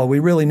fits all. We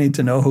really need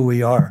to know who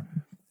we are.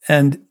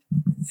 And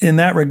in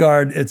that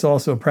regard, it's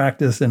also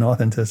practice in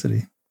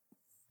authenticity.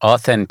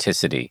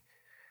 Authenticity.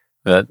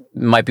 That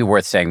might be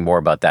worth saying more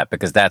about that,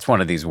 because that's one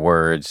of these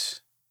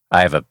words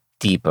I have a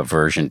deep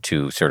aversion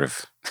to, sort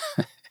of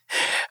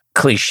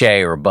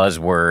cliche or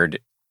buzzword.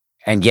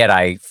 And yet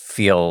I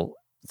feel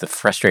the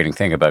frustrating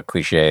thing about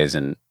cliches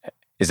and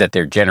is that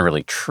they're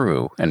generally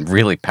true and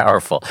really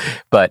powerful.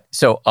 But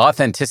so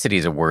authenticity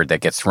is a word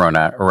that gets thrown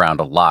around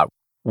a lot.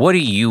 What do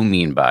you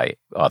mean by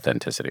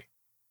authenticity?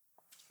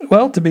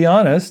 Well, to be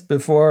honest,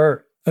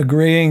 before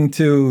agreeing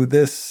to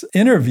this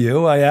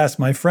interview, I asked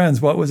my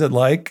friends, what was it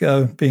like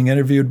being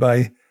interviewed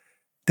by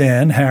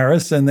Dan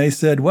Harris? And they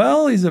said,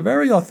 well, he's a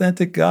very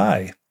authentic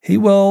guy. He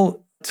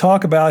will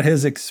talk about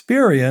his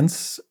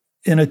experience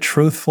in a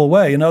truthful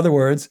way. In other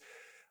words,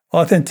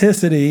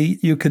 authenticity,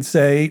 you could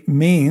say,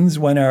 means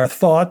when our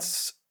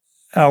thoughts,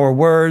 our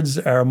words,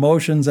 our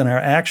emotions, and our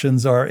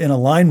actions are in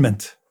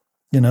alignment,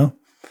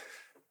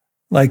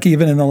 Like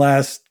even in the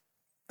last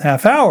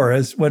half hour,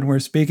 as when we're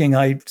speaking,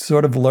 I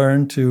sort of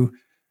learned to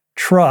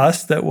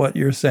trust that what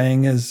you're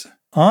saying is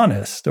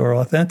honest or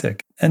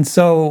authentic. And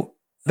so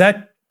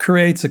that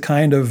creates a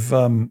kind of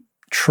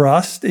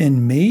trust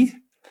in me.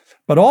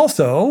 But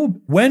also,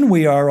 when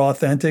we are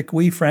authentic,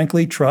 we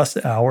frankly trust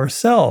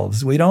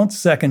ourselves. We don't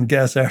second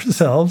guess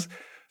ourselves.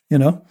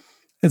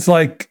 It's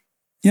like,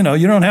 you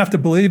don't have to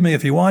believe me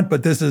if you want,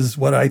 but this is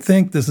what I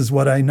think. This is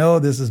what I know.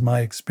 This is my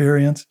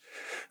experience.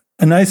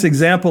 A nice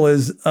example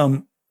is,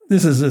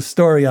 this is a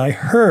story I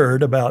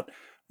heard about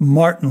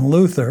Martin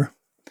Luther,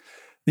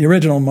 the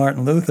original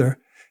Martin Luther,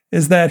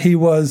 is that he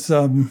was,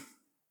 if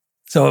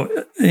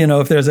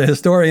there's a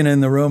historian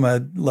in the room,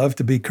 I'd love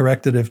to be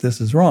corrected if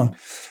this is wrong.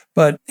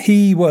 But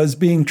he was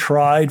being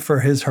tried for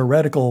his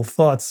heretical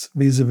thoughts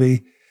vis-a-vis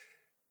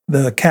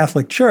the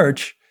Catholic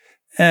Church.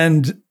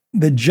 And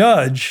the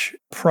judge,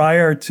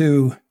 prior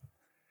to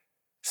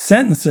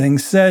sentencing,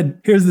 said,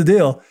 here's the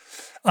deal.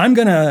 I'm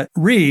going to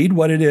read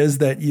what it is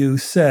that you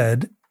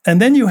said, and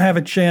then you have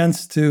a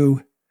chance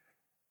to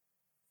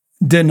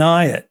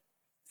deny it.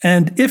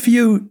 And if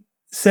you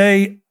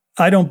say,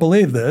 I don't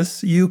believe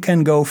this, you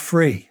can go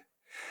free.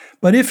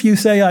 But if you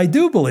say, I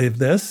do believe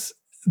this,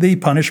 the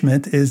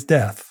punishment is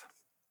death.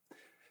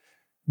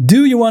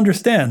 Do you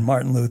understand,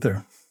 Martin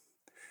Luther?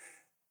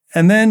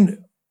 And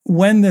then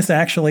when this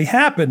actually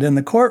happened in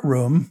the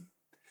courtroom,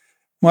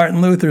 Martin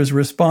Luther's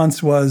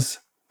response was,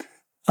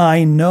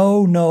 I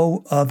know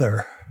no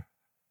other.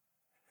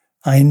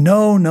 I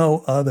know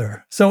no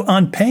other. So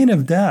on pain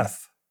of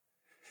death,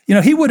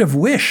 he would have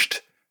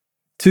wished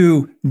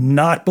to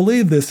not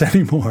believe this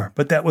anymore,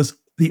 but that was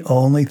the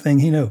only thing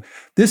he knew.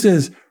 This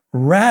is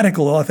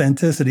radical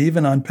authenticity,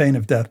 even on pain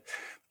of death.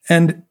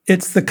 And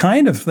it's the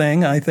kind of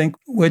thing, I think,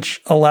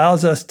 which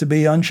allows us to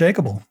be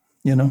unshakable,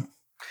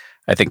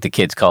 I think the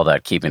kids call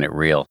that keeping it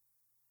real.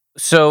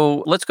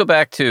 So let's go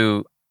back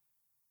to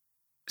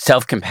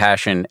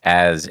self-compassion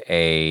as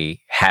a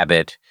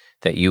habit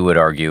that you would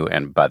argue,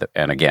 and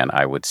again,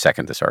 I would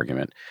second this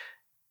argument,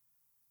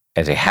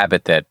 as a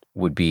habit that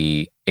would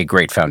be a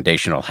great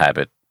foundational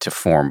habit to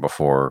form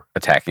before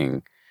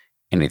attacking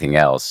anything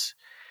else.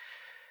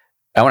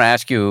 I want to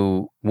ask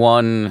you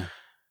one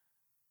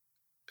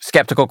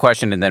skeptical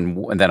question, and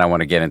then I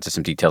want to get into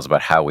some details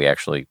about how we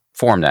actually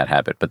form that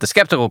habit. But the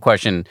skeptical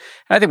question, and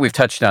I think we've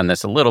touched on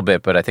this a little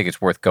bit, but I think it's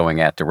worth going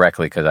at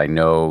directly because I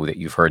know that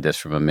you've heard this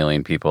from a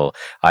million people.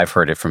 I've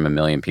heard it from a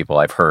million people.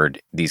 I've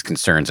heard these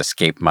concerns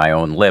escape my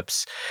own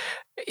lips.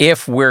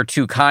 If we're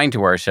too kind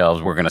to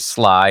ourselves, we're going to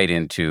slide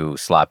into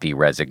sloppy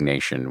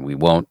resignation. We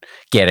won't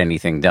get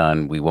anything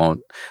done. We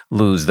won't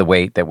lose the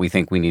weight that we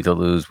think we need to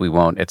lose. We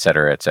won't, et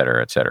cetera, et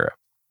cetera, et cetera.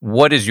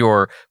 What is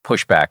your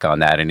pushback on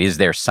that? And is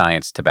there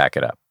science to back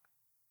it up?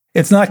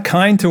 It's not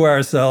kind to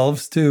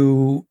ourselves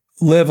to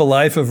live a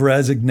life of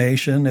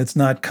resignation. It's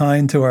not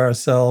kind to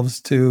ourselves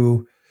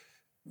to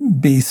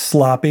be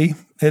sloppy.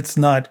 It's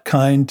not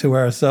kind to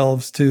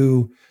ourselves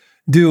to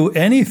do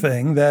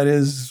anything that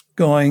is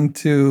going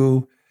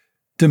to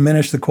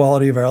diminish the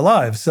quality of our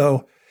lives.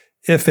 So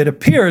if it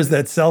appears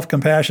that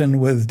self-compassion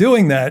with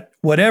doing that,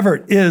 whatever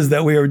it is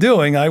that we are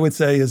doing, I would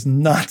say is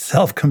not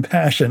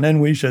self-compassion, and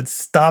we should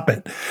stop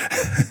it.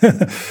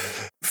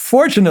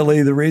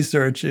 Fortunately, the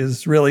research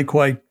is really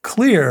quite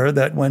clear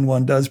that when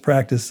one does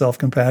practice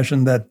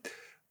self-compassion, that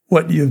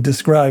what you've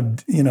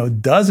described,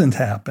 doesn't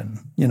happen.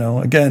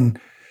 Again,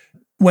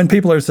 when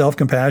people are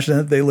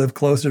self-compassionate, they live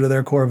closer to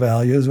their core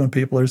values. When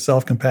people are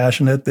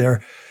self-compassionate,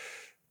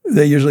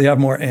 they usually have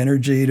more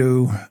energy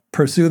to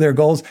pursue their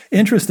goals.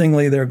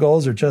 Interestingly, their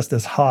goals are just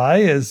as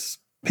high as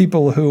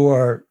people who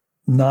are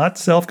not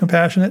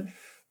self-compassionate,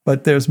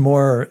 but there's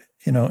more,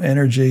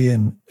 energy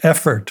and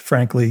effort,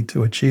 frankly,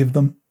 to achieve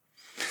them.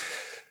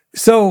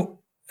 So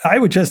I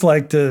would just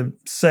like to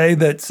say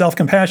that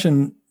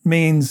self-compassion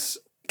means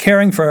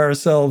caring for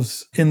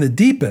ourselves in the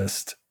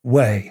deepest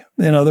way.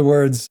 In other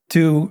words,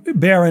 to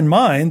bear in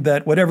mind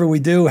that whatever we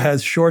do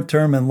has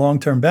short-term and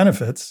long-term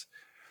benefits,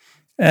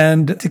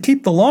 and to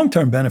keep the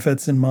long-term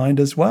benefits in mind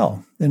as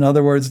well. In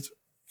other words,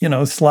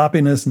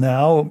 sloppiness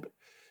now,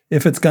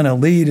 if it's going to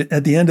lead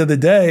at the end of the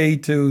day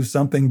to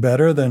something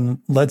better,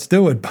 then let's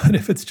do it. But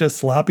if it's just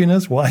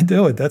sloppiness, why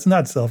do it? That's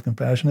not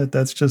self-compassionate.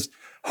 That's just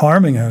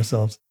harming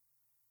ourselves.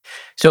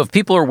 So if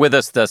people are with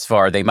us thus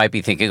far, they might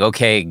be thinking,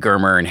 okay,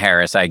 Germer and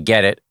Harris, I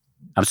get it.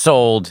 I'm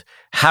sold.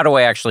 How do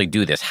I actually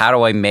do this? How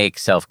do I make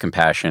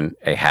self-compassion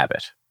a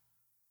habit?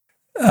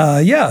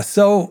 Yeah.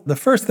 So the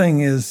first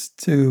thing is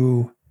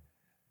to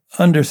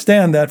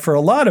understand that for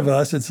a lot of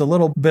us, it's a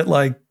little bit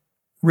like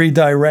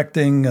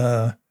redirecting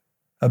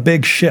a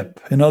big ship.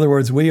 In other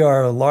words, we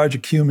are a large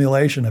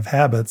accumulation of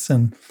habits.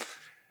 And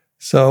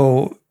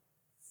so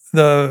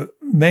the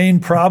main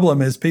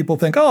problem is people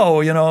think,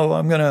 oh,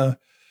 I'm going to,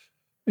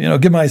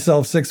 give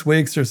myself 6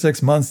 weeks or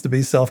 6 months to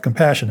be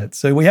self-compassionate.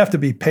 So we have to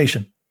be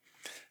patient.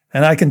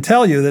 And I can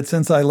tell you that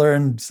since I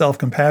learned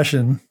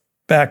self-compassion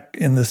back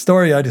in the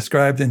story I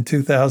described in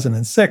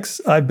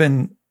 2006, I've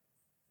been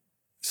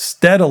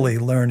steadily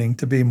learning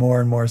to be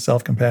more and more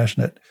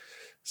self-compassionate.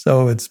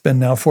 So it's been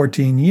now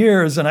 14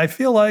 years, and I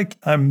feel like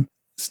I'm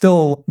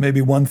still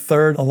maybe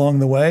 1/3 along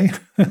the way.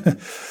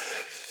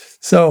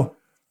 So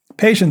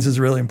patience is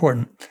really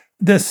important.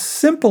 The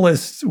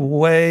simplest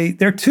way,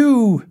 there are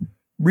two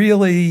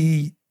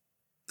really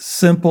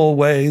simple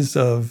ways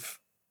of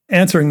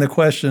answering the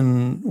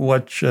question,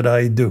 what should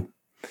I do?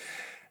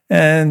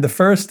 And the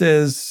first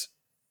is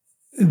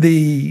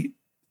the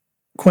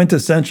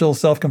quintessential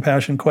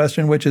self-compassion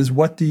question, which is,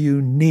 what do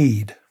you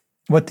need?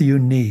 What do you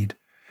need?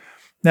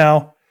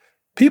 Now,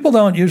 people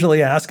don't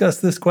usually ask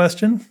us this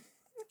question.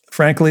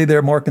 Frankly,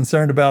 they're more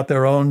concerned about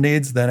their own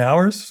needs than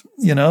ours,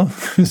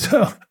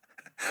 So,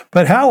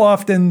 but how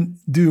often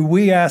do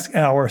we ask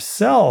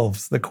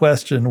ourselves the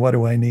question, what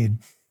do I need?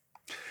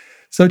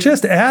 So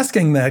just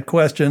asking that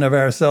question of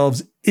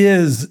ourselves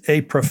is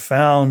a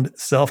profound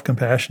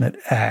self-compassionate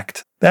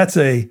act. That's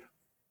a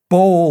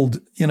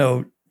bold,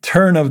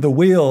 turn of the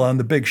wheel on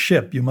the big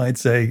ship, you might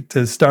say,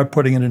 to start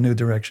putting in a new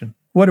direction.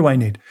 What do I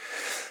need?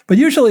 But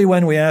usually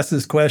when we ask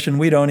this question,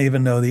 we don't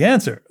even know the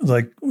answer. It's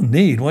like,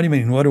 need? What do you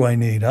mean? What do I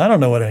need? I don't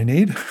know what I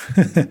need.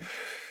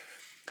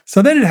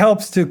 So then it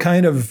helps to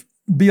kind of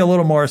be a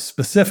little more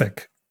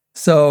specific.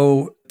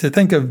 So to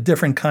think of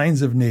different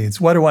kinds of needs.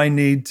 What do I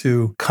need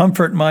to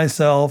comfort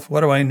myself?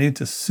 What do I need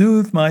to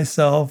soothe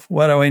myself?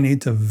 What do I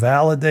need to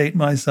validate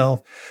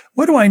myself?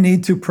 What do I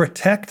need to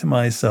protect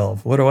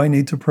myself? What do I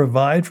need to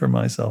provide for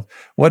myself?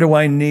 What do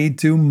I need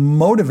to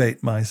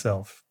motivate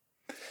myself?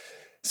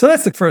 So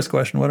that's the first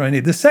question. What do I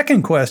need? The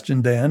second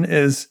question, Dan,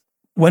 is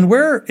when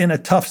we're in a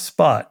tough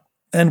spot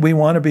and we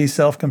want to be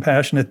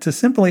self-compassionate, to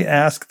simply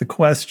ask the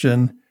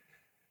question,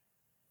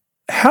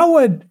 how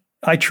would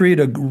I treat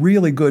a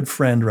really good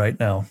friend right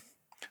now?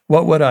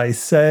 What would I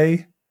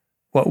say?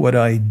 What would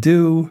I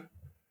do?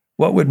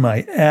 What would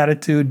my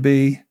attitude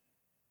be?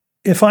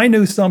 If I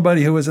knew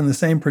somebody who was in the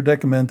same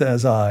predicament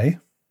as I,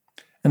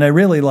 and I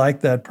really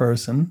liked that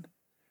person,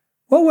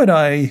 what would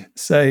I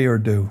say or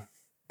do?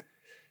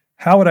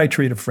 How would I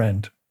treat a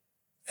friend?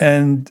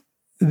 And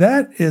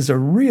that is a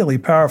really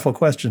powerful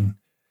question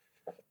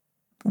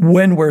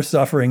when we're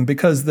suffering,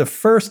 because the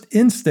first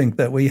instinct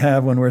that we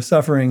have when we're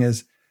suffering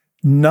is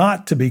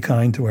not to be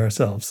kind to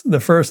ourselves. The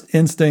first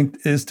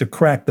instinct is to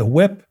crack the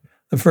whip.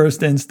 The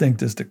first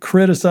instinct is to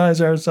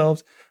criticize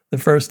ourselves. The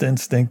first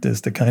instinct is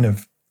to kind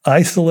of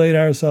isolate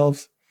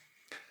ourselves.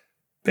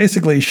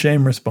 Basically,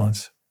 shame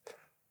response.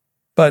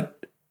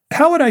 But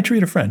how would I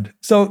treat a friend?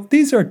 So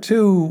these are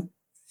two,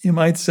 you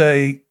might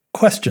say,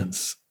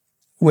 questions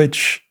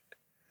which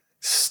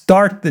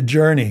start the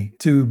journey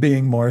to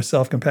being more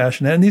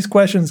self-compassionate. And these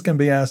questions can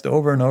be asked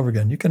over and over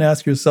again. You can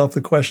ask yourself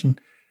the question,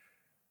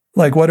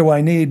 like, what do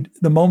I need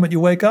the moment you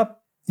wake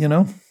up?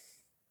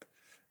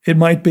 It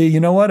might be, you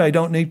know what? I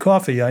don't need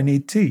coffee. I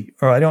need tea.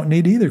 Or I don't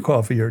need either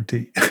coffee or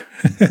tea.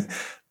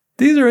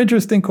 These are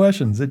interesting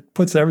questions. It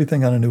puts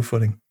everything on a new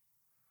footing.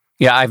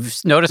 Yeah,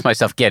 I've noticed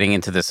myself getting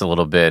into this a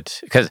little bit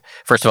because,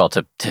 first of all,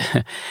 to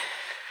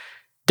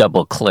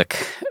double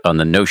click on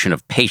the notion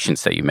of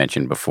patience that you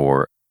mentioned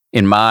before,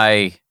 in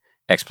my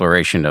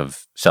exploration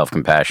of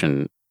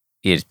self-compassion,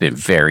 it's been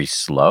very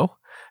slow,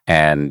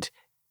 and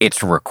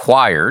it's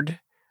required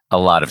a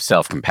lot of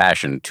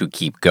self-compassion to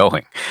keep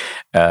going,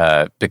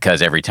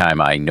 because every time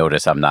I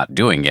notice I'm not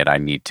doing it, I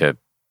need to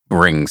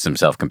bring some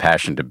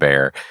self-compassion to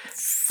bear.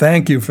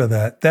 Thank you for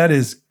that. That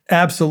is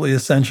absolutely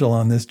essential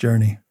on this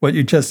journey. What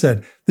you just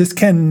said, this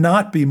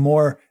cannot be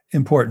more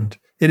important.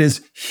 It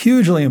is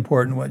hugely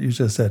important what you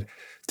just said,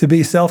 to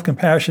be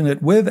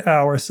self-compassionate with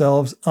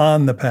ourselves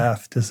on the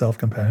path to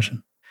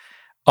self-compassion.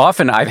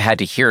 Often I've had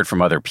to hear it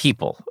from other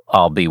people.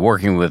 I'll be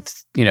working with,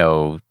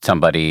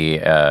 somebody,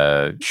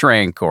 a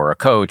shrink or a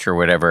coach or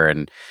whatever,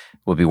 and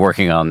we'll be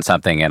working on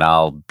something and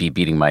I'll be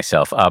beating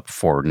myself up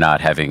for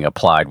not having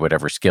applied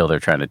whatever skill they're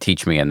trying to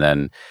teach me. And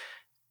then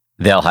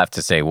they'll have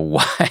to say, well,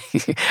 why?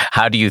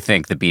 How do you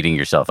think the beating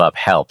yourself up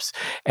helps?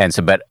 And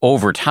so, but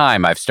over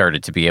time, I've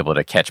started to be able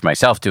to catch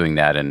myself doing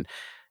that and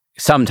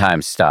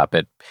sometimes stop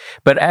it.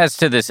 But as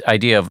to this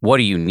idea of what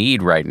do you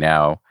need right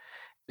now,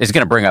 is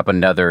going to bring up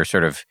another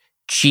sort of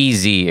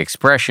cheesy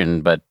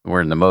expression, but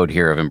we're in the mode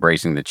here of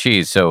embracing the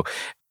cheese. So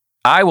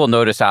I will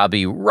notice I'll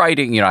be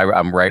writing,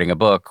 I'm writing a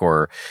book,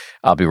 or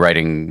I'll be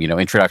writing,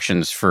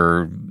 introductions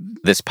for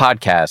this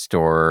podcast,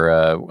 or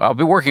I'll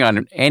be working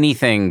on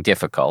anything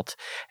difficult.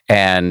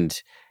 And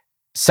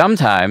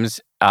sometimes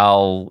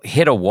I'll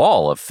hit a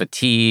wall of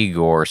fatigue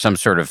or some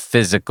sort of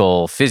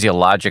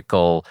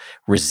physiological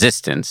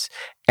resistance.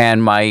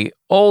 And my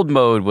old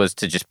mode was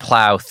to just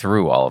plow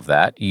through all of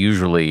that,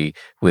 usually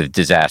with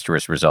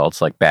disastrous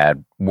results like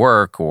bad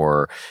work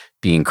or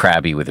being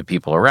crabby with the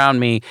people around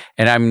me.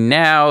 And I'm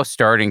now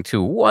starting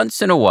to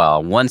once in a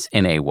while,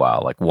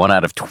 like 1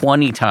 out of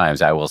 20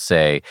 times, I will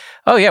say,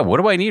 oh, yeah, what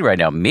do I need right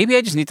now? Maybe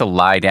I just need to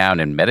lie down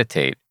and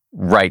meditate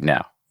right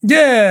now.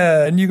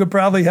 Yeah, and you could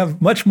probably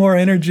have much more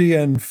energy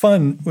and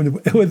fun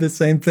with the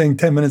same thing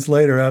 10 minutes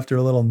later after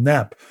a little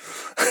nap.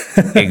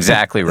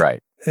 Exactly right.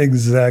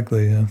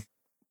 Exactly, yeah.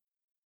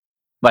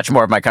 Much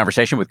more of my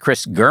conversation with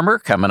Chris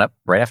Germer coming up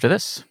right after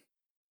this.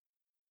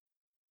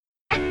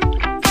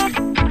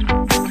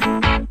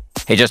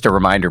 Hey, just a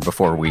reminder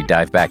before we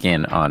dive back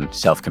in on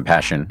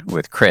self-compassion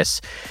with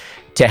Chris.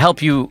 To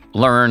help you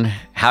learn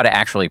how to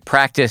actually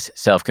practice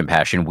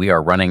self-compassion, we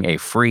are running a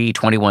free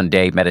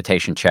 21-day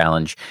meditation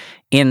challenge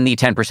in the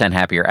 10%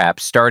 Happier app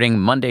starting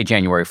Monday,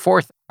 January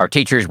 4th. Our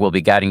teachers will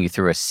be guiding you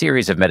through a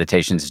series of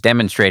meditations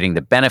demonstrating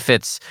the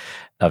benefits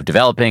of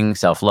developing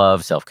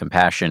self-love,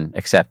 self-compassion,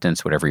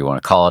 acceptance, whatever you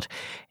want to call it,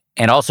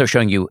 and also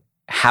showing you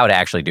how to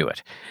actually do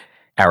it.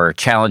 Our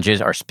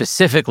challenges are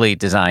specifically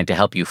designed to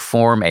help you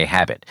form a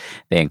habit.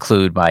 They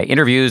include my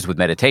interviews with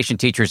meditation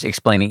teachers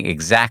explaining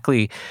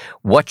exactly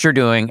what you're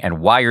doing and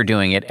why you're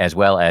doing it, as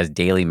well as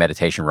daily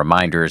meditation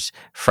reminders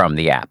from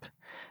the app.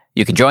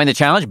 You can join the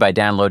challenge by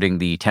downloading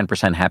the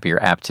 10% Happier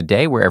app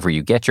today, wherever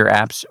you get your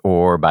apps,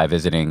 or by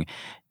visiting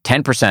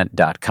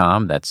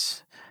 10%.com.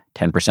 That's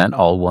 10%,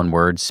 all one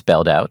word,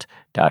 spelled out,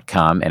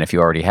 .com. And if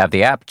you already have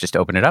the app, just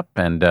open it up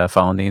and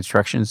follow the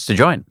instructions to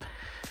join.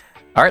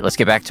 All right, let's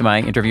get back to my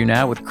interview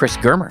now with Chris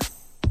Germer.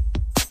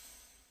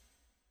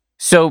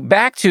 So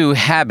back to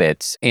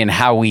habits and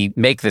how we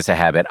make this a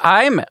habit.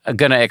 I'm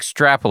going to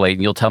extrapolate,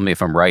 and you'll tell me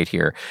if I'm right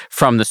here,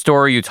 from the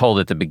story you told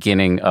at the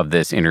beginning of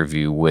this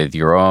interview with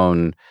your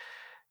own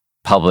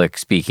public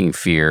speaking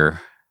fear.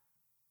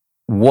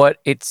 What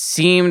it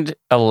seemed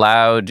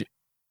allowed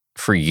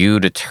for you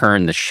to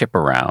turn the ship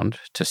around,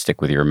 to stick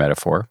with your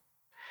metaphor,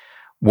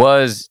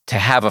 was to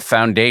have a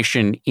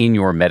foundation in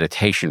your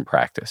meditation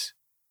practice.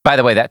 By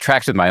the way, that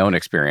tracks with my own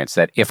experience,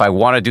 that if I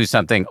want to do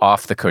something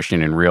off the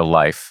cushion in real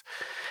life,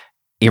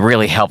 it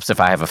really helps if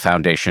I have a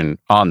foundation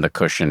on the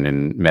cushion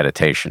in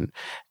meditation.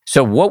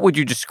 So what would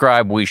you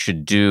describe we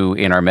should do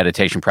in our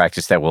meditation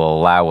practice that will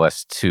allow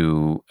us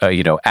to,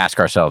 ask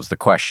ourselves the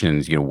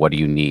questions, what do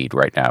you need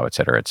right now, et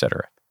cetera, et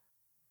cetera?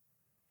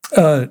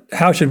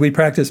 How should we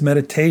practice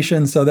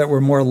meditation so that we're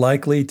more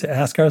likely to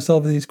ask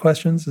ourselves these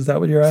questions? Is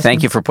that what you're asking?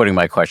 Thank you for putting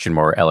my question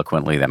more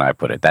eloquently than I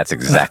put it. That's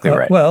exactly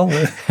right. Well,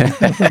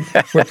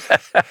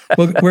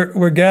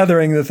 we're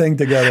gathering the thing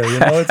together.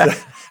 It's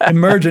an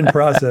emergent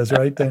process,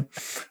 right?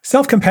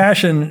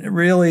 Self-compassion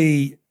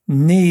really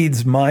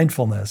needs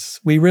mindfulness.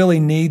 We really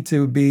need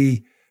to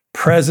be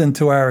present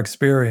to our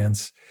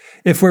experience.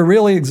 If we're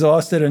really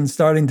exhausted and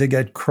starting to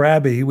get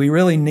crabby, we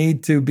really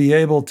need to be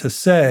able to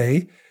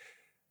say,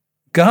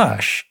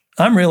 gosh,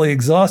 I'm really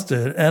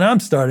exhausted and I'm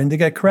starting to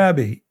get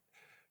crabby,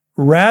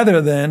 rather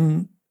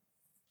than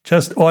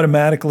just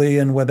automatically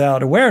and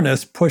without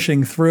awareness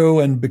pushing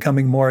through and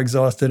becoming more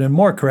exhausted and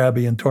more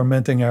crabby and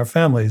tormenting our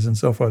families and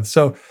so forth.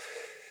 So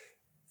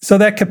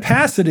that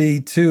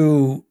capacity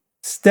to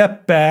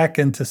step back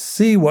and to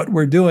see what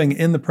we're doing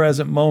in the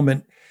present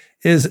moment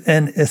is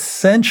an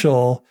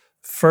essential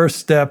first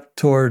step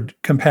toward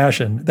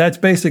compassion. That's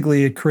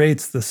basically, it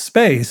creates the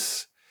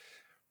space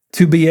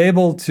to be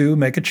able to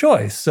make a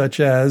choice, such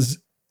as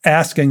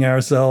asking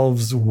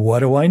ourselves,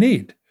 what do I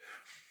need?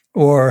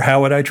 Or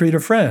how would I treat a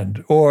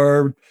friend?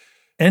 Or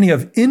any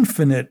of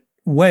infinite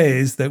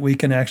ways that we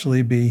can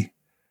actually be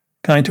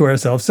kind to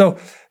ourselves. So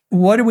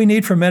what do we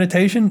need for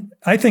meditation?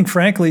 I think,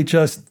 frankly,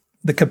 just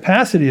the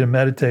capacity to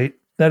meditate.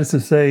 That is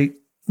to say,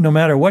 no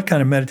matter what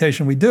kind of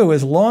meditation we do,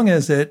 as long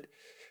as it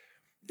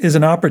is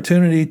an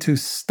opportunity to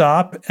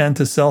stop and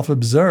to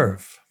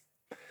self-observe,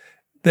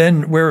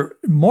 then we're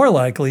more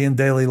likely in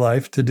daily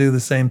life to do the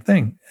same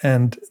thing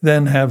and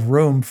then have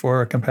room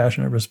for a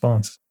compassionate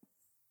response.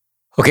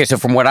 Okay, so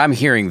from what I'm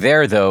hearing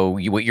there, though,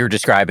 what you're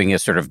describing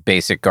is sort of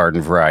basic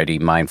garden variety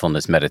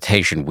mindfulness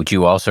meditation. Would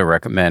you also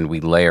recommend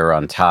we layer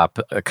on top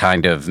a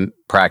kind of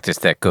practice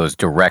that goes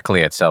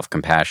directly at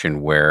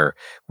self-compassion, where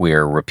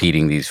we're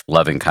repeating these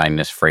loving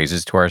kindness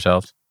phrases to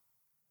ourselves?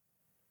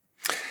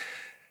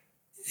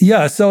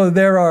 Yeah, so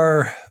there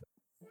are...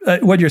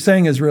 what you're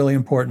saying is really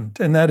important,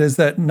 and that is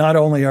that not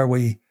only are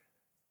we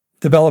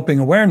developing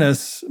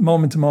awareness,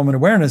 moment-to-moment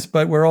awareness,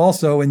 but we're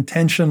also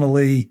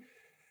intentionally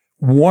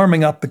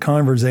warming up the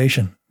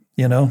conversation,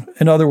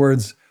 In other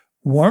words,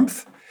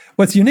 warmth.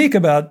 What's unique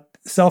about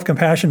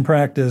self-compassion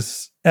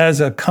practice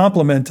as a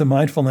complement to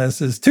mindfulness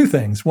is two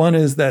things. One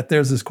is that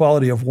there's this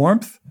quality of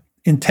warmth,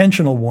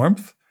 intentional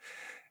warmth,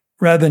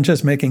 rather than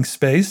just making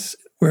space.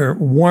 We're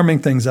warming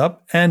things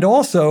up, and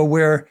also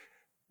we're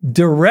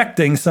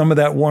directing some of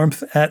that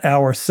warmth at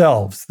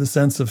ourselves, the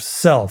sense of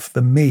self,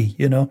 the me,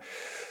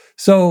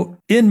 So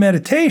in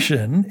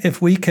meditation,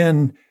 if we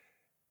can,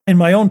 in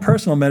my own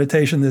personal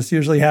meditation, this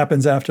usually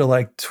happens after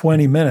like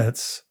 20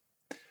 minutes,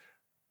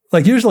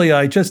 Like usually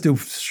I just do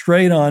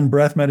straight on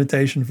breath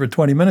meditation for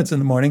 20 minutes in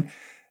the morning.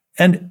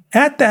 And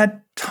at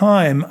that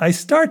time, I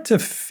start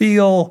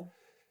to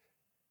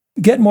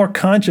get more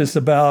conscious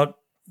about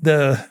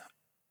the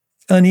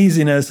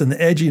uneasiness and the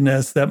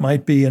edginess that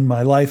might be in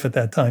my life at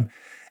that time.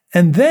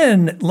 And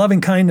then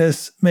loving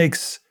kindness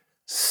makes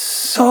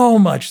so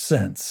much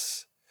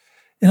sense.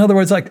 In other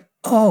words, like,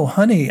 oh,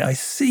 honey, I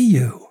see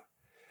you.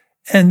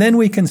 And then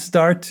we can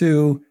start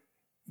to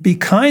be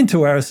kind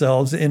to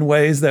ourselves in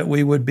ways that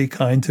we would be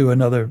kind to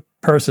another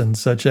person,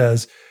 such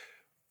as,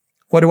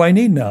 what do I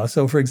need now?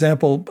 So, for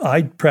example,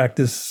 I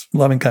practice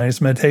loving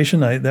kindness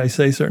meditation. I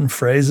say certain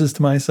phrases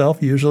to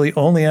myself, usually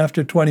only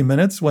after 20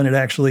 minutes when it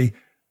actually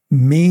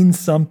means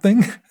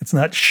something. It's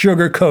not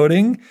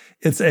sugarcoating.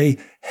 It's a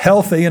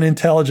healthy and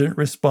intelligent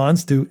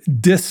response to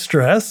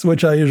distress,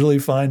 which I usually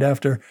find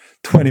after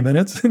 20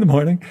 minutes in the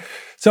morning.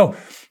 So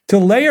to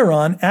layer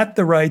on at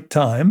the right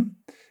time,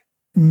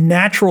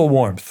 natural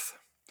warmth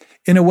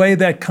in a way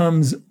that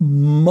comes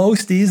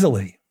most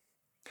easily.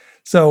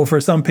 So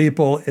for some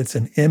people, it's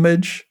an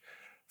image.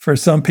 For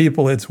some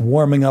people, it's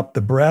warming up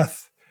the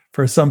breath.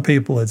 For some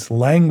people, it's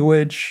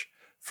language.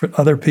 For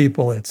other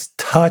people, it's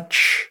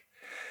touch.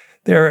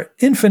 There are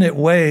infinite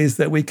ways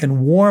that we can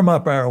warm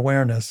up our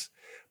awareness.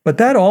 But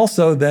that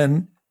also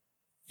then,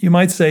 you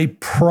might say,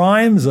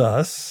 primes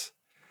us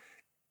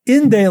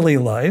in daily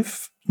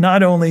life,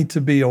 not only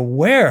to be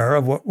aware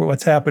of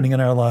what's happening in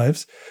our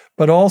lives,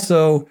 but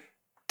also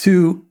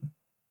to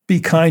be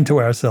kind to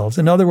ourselves.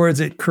 In other words,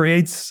 it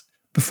creates,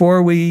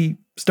 before we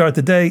start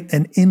the day,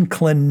 an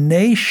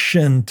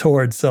inclination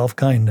towards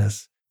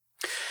self-kindness.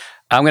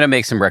 I'm going to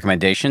make some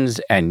recommendations,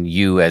 and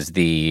you, as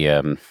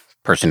the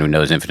person who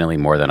knows infinitely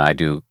more than I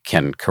do,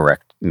 can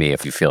correct me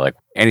if you feel like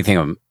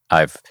anything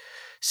I've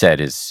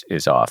said is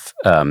off.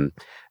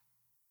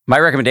 My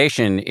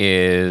recommendation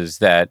is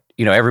that,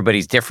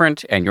 everybody's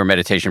different, and your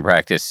meditation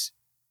practice,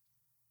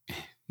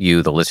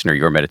 you, the listener,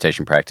 your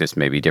meditation practice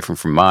may be different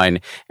from mine,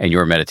 and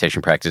your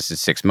meditation practice in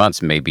 6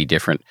 months may be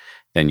different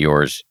than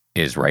yours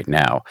is right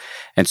now.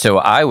 And so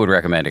I would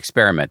recommend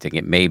experimenting.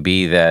 It may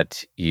be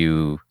that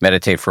you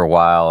meditate for a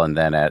while, and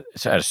then at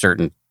a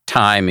certain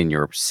time in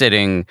your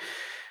sitting,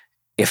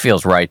 it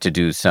feels right to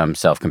do some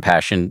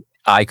self-compassion.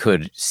 I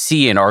could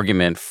see an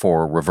argument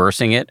for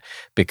reversing it,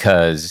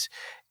 because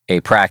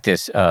a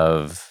practice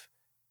of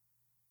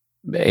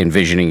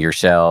envisioning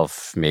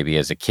yourself maybe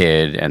as a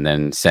kid and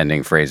then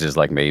sending phrases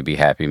like may you be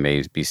happy, may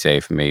you be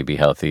safe, may you be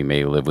healthy, may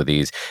you live with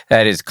ease,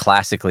 that is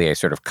classically a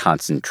sort of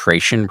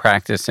concentration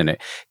practice. And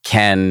it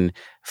can,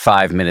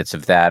 5 minutes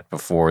of that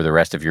before the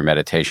rest of your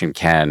meditation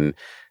can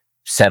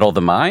settle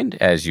the mind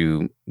as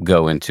you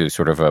go into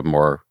sort of a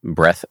more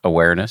breath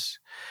awareness.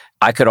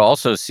 I could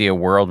also see a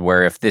world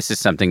where, if this is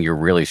something you're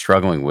really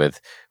struggling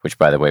with, which,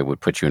 by the way, would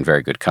put you in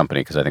very good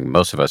company, because I think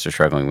most of us are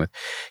struggling with,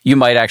 you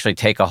might actually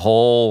take a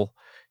whole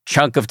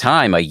chunk of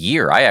time, a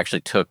year. I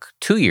actually took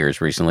 2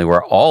 years recently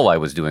where all I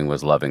was doing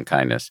was loving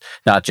kindness,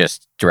 not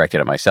just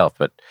directed at myself,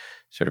 but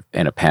sort of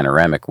in a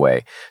panoramic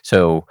way.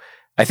 So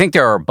I think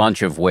there are a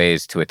bunch of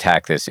ways to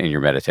attack this in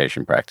your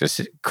meditation practice.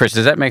 Chris,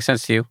 does that make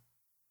sense to you?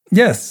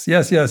 Yes. In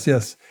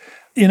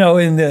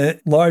the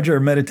larger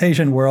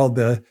meditation world,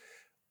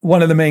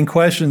 one of the main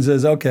questions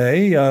is,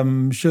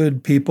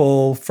 should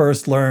people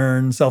first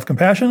learn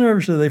self-compassion,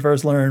 or should they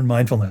first learn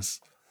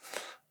mindfulness?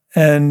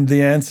 And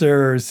the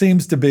answer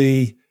seems to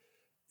be,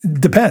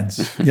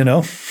 depends,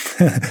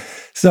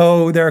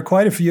 So there are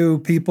quite a few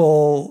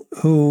people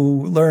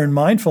who learn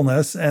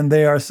mindfulness, and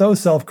they are so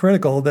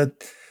self-critical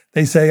that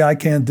they say, I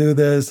can't do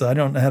this, I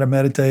don't know how to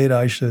meditate,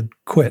 I should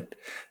quit.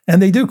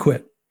 And they do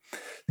quit,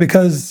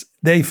 because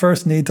they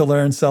first need to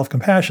learn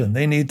self-compassion.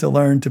 They need to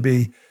learn to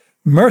be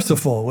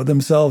merciful with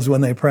themselves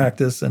when they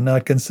practice, and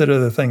not consider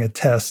the thing a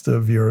test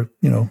of your,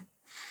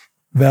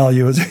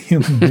 value as a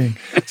human being.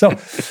 So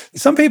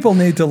some people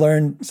need to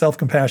learn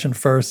self-compassion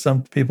first.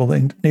 Some people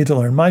need to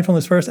learn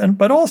mindfulness first.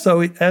 But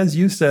also, as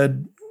you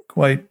said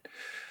quite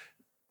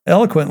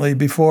eloquently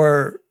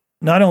before,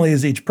 not only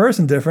is each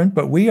person different,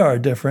 but we are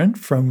different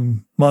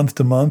from month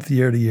to month,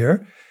 year to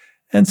year.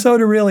 And so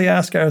to really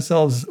ask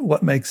ourselves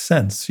what makes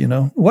sense,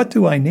 what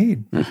do I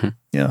need?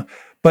 Mm-hmm.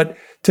 But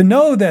to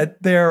know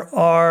that there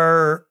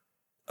are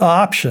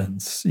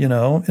options, in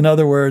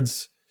other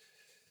words,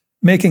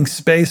 making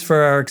space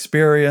for our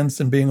experience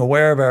and being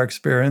aware of our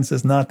experience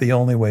is not the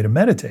only way to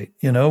meditate.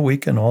 We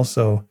can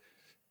also,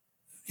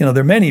 there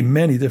are many,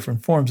 many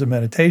different forms of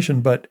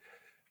meditation, but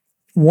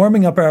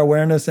warming up our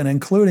awareness and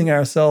including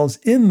ourselves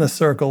in the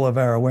circle of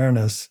our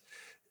awareness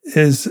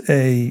is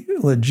a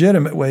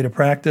legitimate way to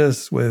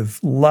practice, with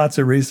lots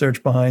of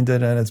research behind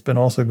it. And it's been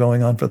also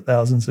going on for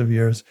thousands of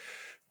years.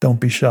 Don't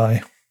be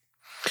shy.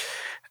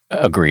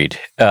 Agreed.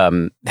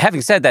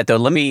 Having said that, though,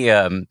 let me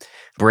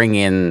bring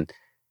in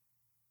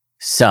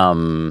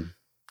some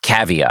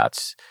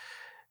caveats.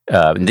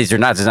 These are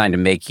not designed to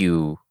make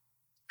you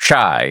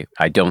shy.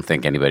 I don't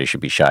think anybody should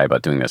be shy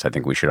about doing this. I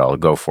think we should all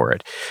go for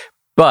it.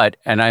 But,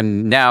 and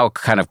I'm now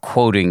kind of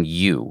quoting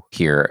you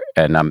here,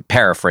 and I'm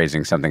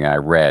paraphrasing something I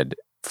read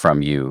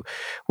from you,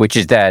 which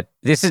is that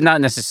this is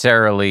not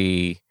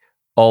necessarily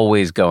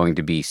always going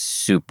to be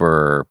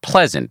super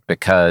pleasant,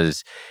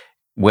 because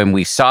when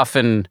we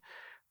soften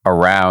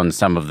around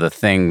some of the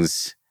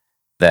things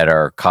that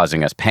are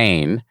causing us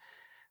pain,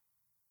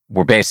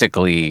 we're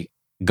basically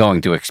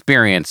going to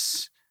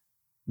experience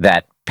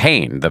that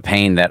pain, the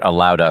pain that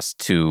allowed us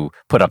to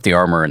put up the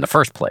armor in the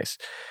first place.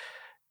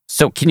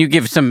 So can you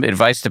give some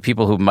advice to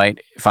people who might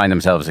find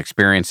themselves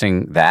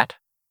experiencing that?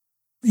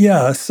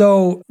 Yeah.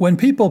 So when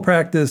people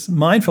practice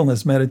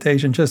mindfulness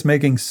meditation, just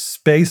making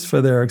space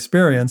for their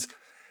experience,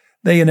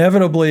 they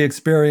inevitably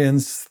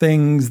experience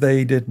things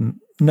they didn't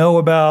know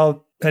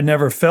about, had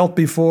never felt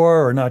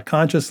before, or not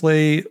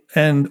consciously,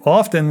 and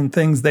often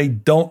things they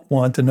don't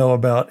want to know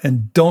about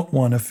and don't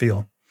want to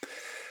feel.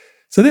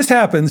 So this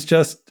happens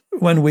just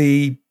when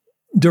we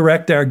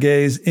direct our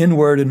gaze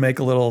inward and make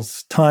a little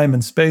time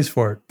and space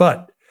for it.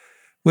 But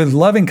with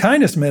loving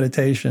kindness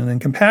meditation and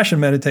compassion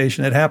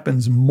meditation, it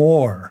happens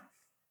more.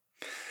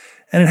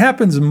 And it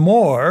happens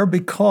more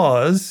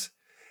because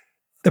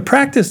the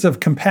practice of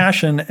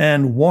compassion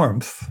and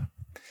warmth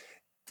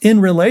in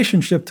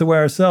relationship to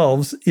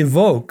ourselves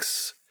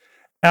evokes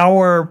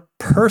our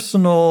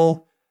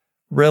personal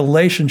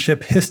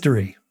relationship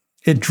history.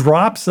 It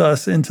drops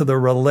us into the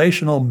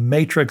relational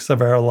matrix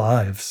of our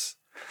lives.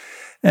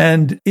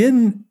 And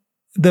in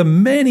the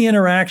many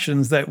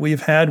interactions that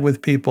we've had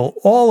with people,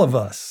 all of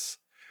us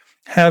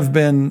have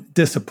been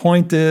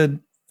disappointed,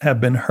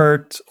 have been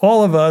hurt.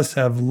 All of us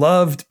have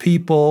loved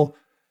people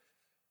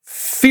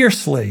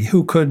fiercely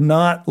who could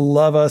not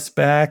love us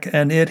back,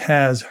 and it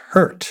has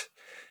hurt.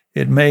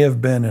 It may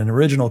have been an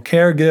original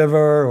caregiver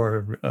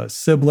or a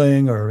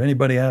sibling or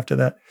anybody after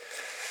that.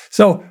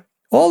 So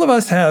all of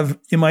us have,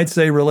 you might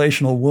say,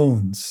 relational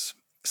wounds.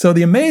 So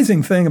the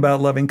amazing thing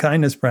about loving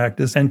kindness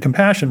practice and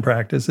compassion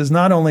practice is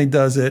not only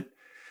does it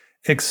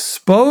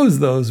expose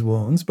those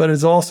wounds, but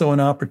it's also an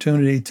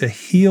opportunity to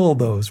heal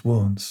those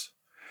wounds.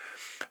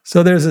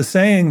 So there's a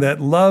saying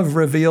that love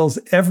reveals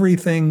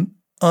everything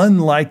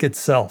unlike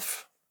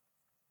itself.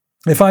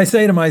 If I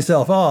say to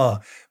myself,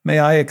 may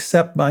I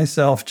accept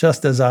myself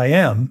just as I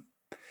am,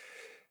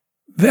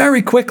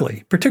 very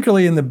quickly,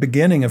 particularly in the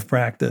beginning of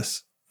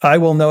practice, I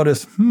will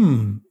notice,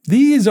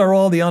 these are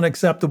all the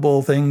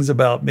unacceptable things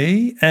about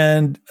me.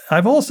 And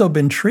I've also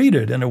been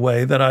treated in a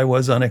way that I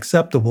was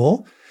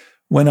unacceptable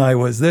when I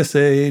was this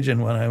age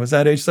and when I was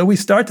that age. So we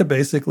start to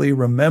basically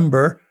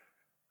remember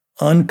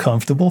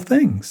uncomfortable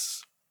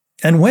things.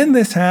 And when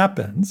this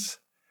happens,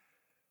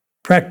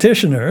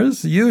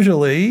 practitioners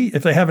usually,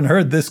 if they haven't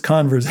heard this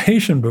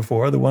conversation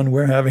before, the one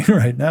we're having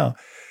right now,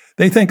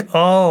 they think,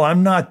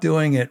 I'm not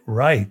doing it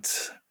right.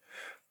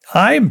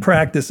 I'm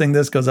practicing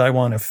this because I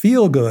want to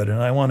feel good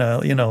and I want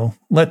to,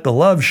 let the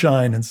love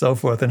shine and so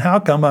forth. And how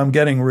come I'm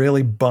getting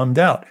really bummed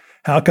out?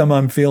 How come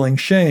I'm feeling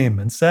shame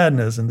and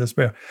sadness and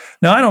despair?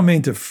 Now, I don't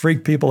mean to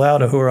freak people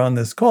out who are on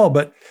this call,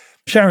 but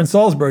Sharon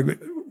Salzberg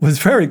was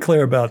very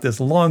clear about this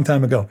a long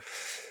time ago.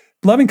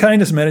 Loving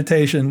kindness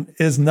meditation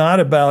is not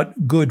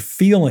about good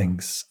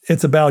feelings.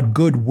 It's about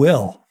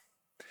goodwill.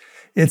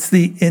 It's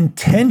the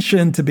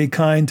intention to be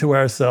kind to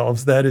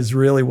ourselves that is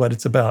really what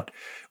it's about.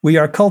 We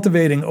are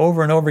cultivating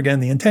over and over again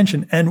the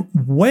intention. And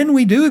when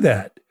we do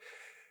that,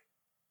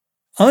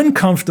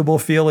 uncomfortable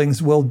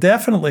feelings will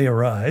definitely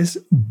arise,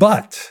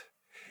 but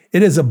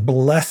it is a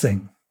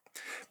blessing.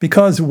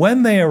 Because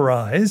when they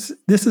arise,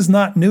 this is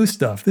not new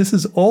stuff. This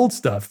is old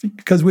stuff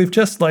because we've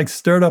just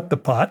stirred up the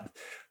pot.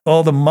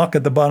 All the muck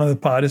at the bottom of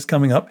the pot is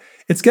coming up.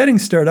 It's getting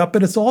stirred up,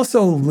 but it's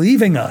also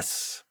leaving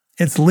us.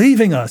 It's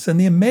leaving us. And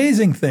the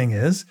amazing thing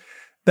is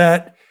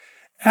that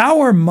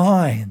our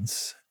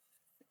minds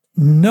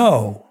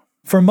know,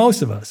 for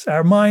most of us,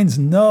 our minds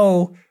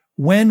know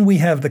when we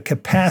have the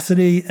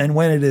capacity and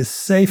when it is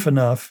safe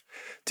enough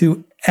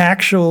to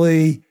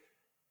actually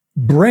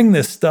bring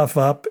this stuff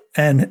up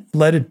and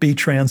let it be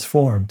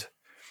transformed.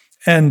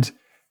 And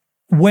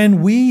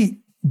when we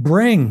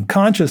bring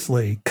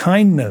consciously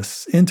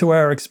kindness into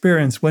our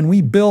experience, when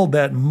we build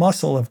that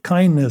muscle of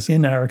kindness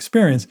in our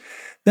experience,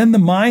 then the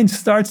mind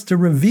starts to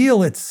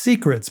reveal its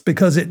secrets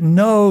because it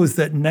knows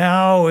that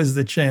now is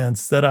the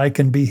chance that I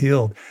can be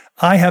healed.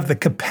 I have the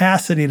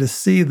capacity to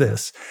see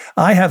this.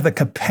 I have the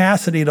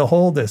capacity to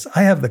hold this.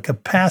 I have the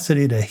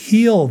capacity to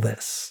heal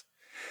this.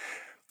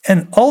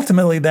 And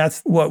ultimately,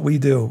 that's what we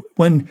do.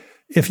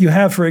 If you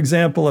have, for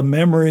example, a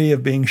memory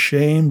of being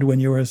shamed when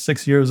you were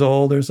 6 years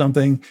old or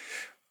something,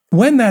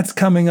 when that's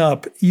coming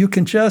up, you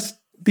can just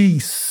be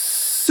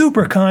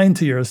super kind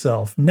to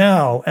yourself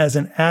now as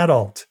an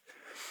adult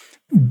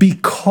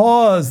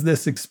because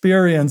this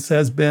experience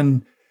has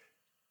been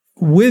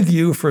with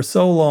you for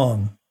so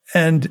long.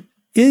 And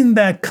in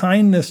that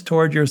kindness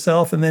toward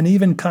yourself, and then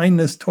even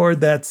kindness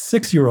toward that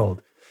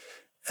 6-year-old.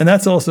 And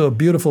that's also a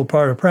beautiful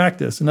part of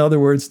practice. In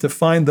other words, to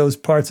find those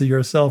parts of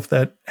yourself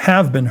that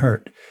have been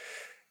hurt.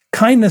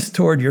 Kindness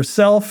toward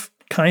yourself,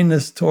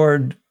 kindness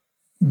toward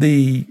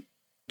the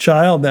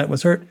child that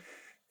was hurt.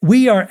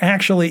 We are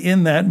actually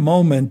in that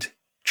moment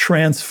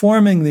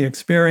transforming the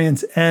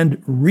experience and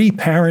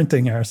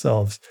reparenting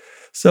ourselves.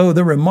 So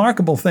the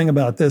remarkable thing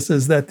about this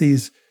is that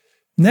these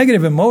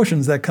negative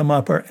emotions that come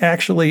up are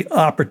actually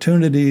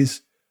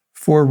opportunities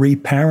for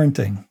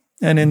reparenting.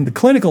 And in the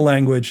clinical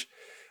language,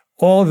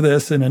 all of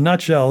this in a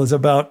nutshell is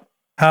about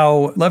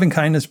how loving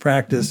kindness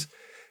practice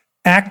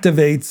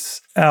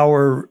activates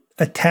our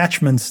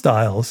attachment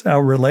styles,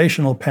 our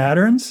relational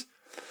patterns.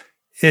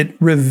 It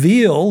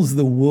reveals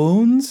the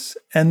wounds,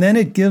 and then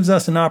it gives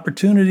us an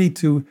opportunity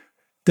to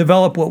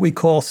develop what we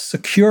call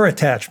secure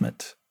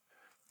attachment.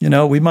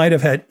 We might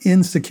have had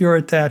insecure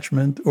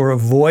attachment or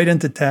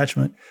avoidant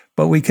attachment,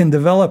 but we can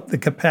develop the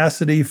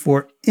capacity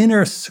for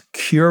inner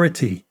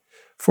security,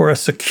 for a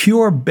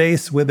secure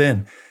base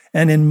within.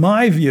 And in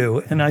my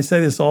view, and I say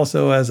this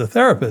also as a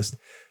therapist,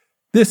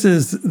 this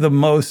is the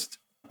most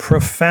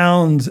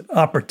profound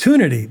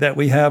opportunity that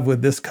we have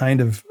with this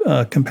kind of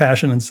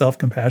compassion and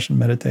self-compassion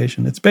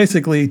meditation. It's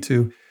basically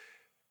to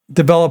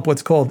develop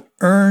what's called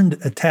earned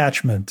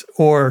attachment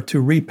or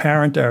to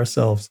reparent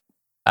ourselves.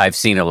 I've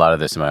seen a lot of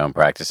this in my own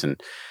practice, and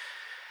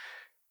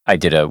I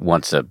did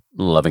once a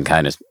loving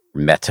kindness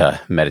metta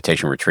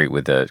meditation retreat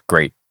with a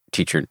great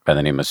teacher by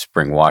the name of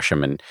Spring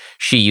Washam, and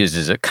she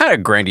uses a kind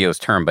of grandiose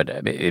term, but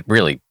it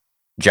really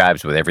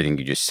jibes with everything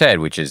you just said,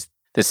 which is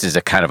this is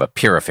a kind of a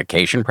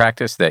purification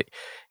practice that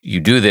you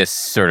do this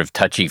sort of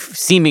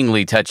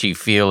seemingly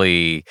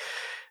touchy-feely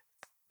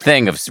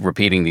thing of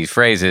repeating these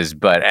phrases,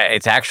 but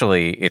it's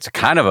a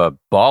kind of a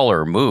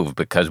baller move,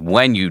 because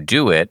when you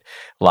do it,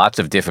 lots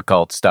of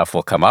difficult stuff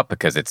will come up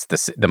because it's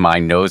the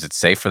mind knows it's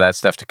safe for that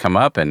stuff to come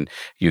up, and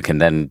you can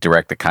then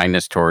direct the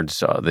kindness towards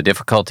the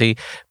difficulty.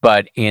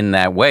 But in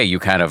that way, you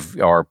kind of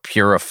are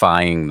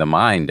purifying the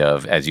mind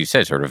of, as you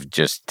said, sort of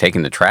just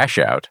taking the trash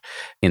out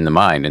in the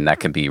mind, and that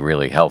can be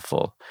really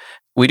helpful.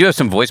 We do have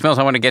some voicemails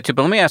I want to get to,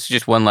 but let me ask you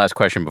just one last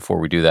question before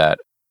we do that.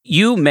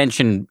 You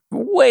mentioned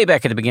way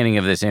back at the beginning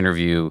of this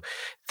interview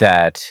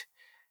that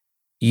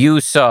you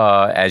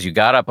saw, as you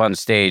got up on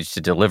stage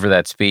to deliver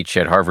that speech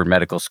at Harvard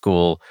Medical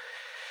School,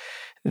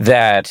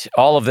 that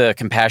all of the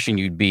compassion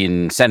you'd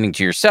been sending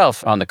to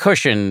yourself on the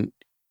cushion,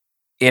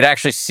 it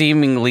actually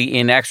seemingly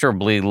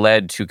inexorably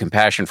led to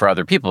compassion for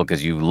other people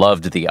because you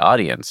loved the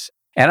audience.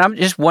 And I'm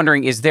just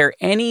wondering, is there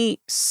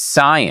any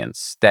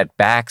science that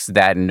backs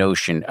that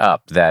notion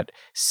up, that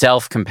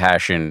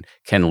self-compassion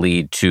can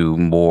lead to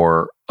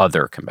more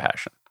other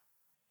compassion?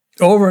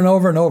 Over and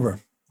over and over.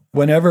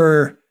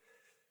 Whenever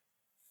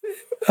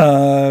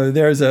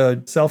there's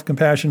a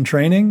self-compassion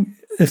training,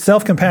 if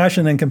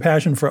self-compassion and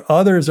compassion for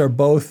others are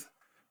both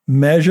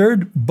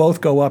measured,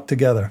 both go up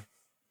together.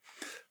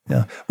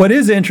 Yeah. What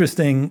is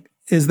interesting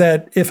is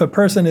that if a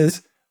person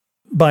is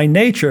by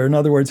nature, in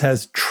other words,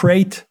 has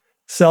trait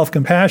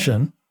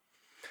self-compassion,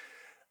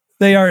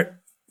 they are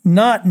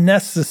not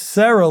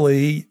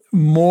necessarily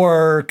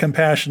more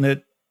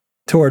compassionate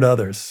toward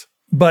others.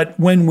 But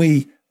when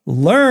we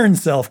learn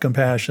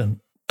self-compassion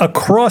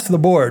across the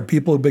board,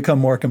 people become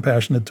more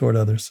compassionate toward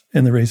others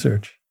in the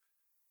research.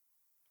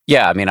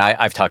 Yeah, I mean,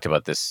 I've talked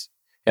about this,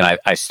 and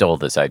I stole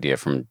this idea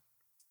from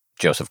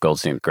Joseph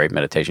Goldstein, great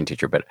meditation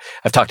teacher, but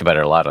I've talked about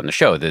it a lot on the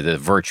show, the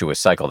virtuous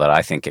cycle that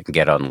I think can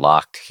get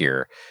unlocked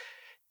here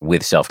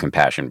with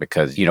self-compassion,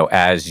 because,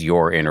 as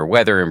your inner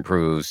weather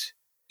improves,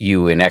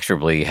 you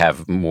inexorably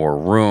have more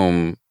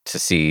room to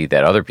see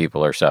that other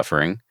people are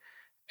suffering,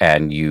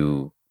 and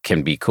you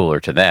can be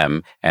cooler to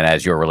them. And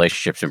as your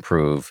relationships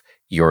improve,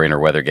 your inner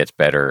weather gets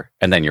better,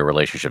 and then your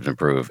relationships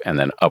improve, and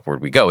then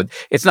upward we go.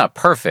 It's not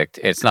perfect.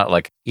 It's not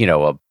like,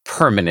 a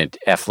permanent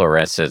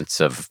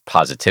efflorescence of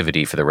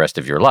positivity for the rest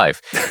of your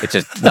life. It's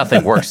just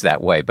nothing works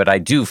that way. But I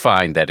do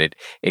find that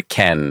it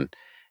can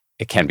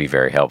be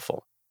very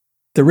helpful.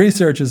 The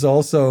research is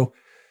also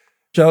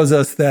shows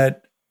us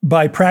that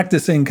by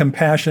practicing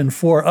compassion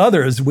for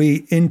others,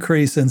 we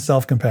increase in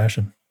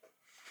self-compassion.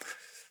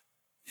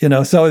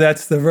 So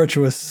that's the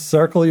virtuous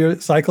cycle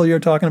you're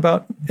talking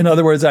about. In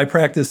other words, I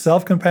practice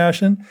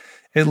self-compassion,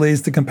 it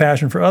leads to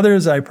compassion for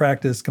others. I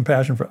practice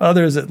compassion for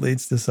others, it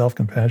leads to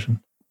self-compassion.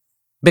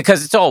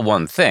 Because it's all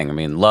one thing. I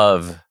mean,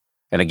 love,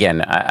 and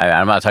again,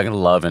 I'm not talking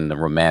love in the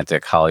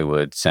romantic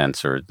Hollywood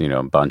sense or,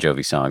 Bon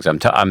Jovi songs.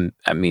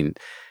 I mean,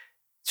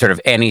 sort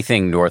of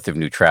anything north of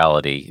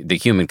neutrality, the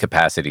human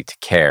capacity to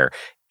care,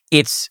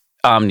 it's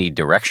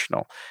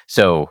omnidirectional.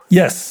 So,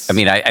 yes, I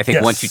mean, I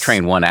think once you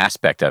train one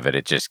aspect of it,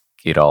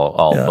 it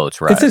all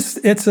boats rise.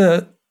 It's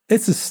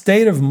a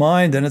state of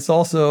mind, and it's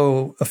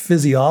also a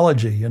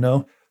physiology,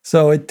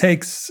 So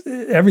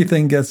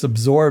everything gets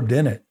absorbed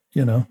in it,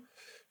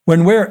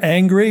 When we're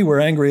angry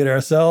at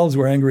ourselves,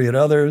 we're angry at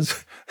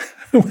others.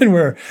 When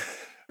we're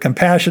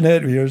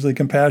compassionate, we're usually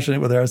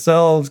compassionate with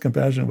ourselves,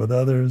 compassionate with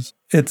others.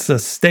 It's a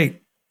state.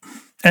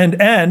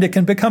 And it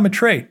can become a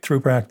trait through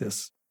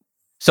practice.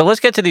 So let's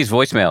get to these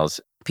voicemails.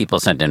 People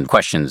sent in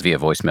questions via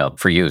voicemail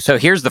for you. So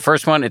here's the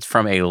first one. It's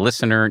from a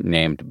listener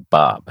named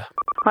Bob.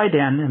 Hi,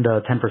 Dan and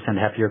the 10%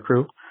 Happier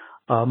crew.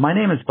 My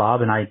name is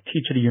Bob, and I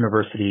teach at a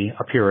university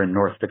up here in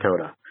North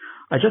Dakota.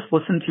 I just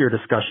listened to your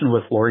discussion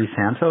with Laurie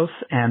Santos,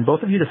 and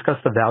both of you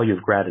discussed the value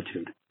of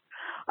gratitude.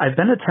 I've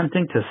been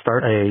attempting to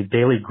start a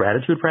daily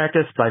gratitude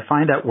practice, but I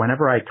find that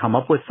whenever I come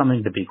up with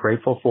something to be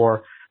grateful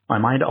for, my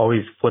mind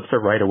always flips it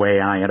right away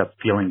and I end up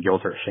feeling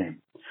guilt or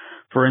shame.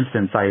 For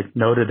instance, I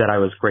noted that I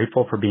was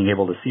grateful for being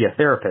able to see a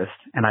therapist,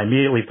 and I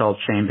immediately felt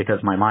shame because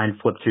my mind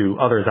flipped to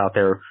others out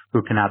there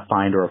who cannot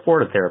find or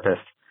afford a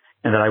therapist,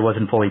 and that I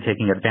wasn't fully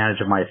taking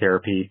advantage of my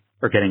therapy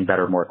or getting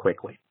better more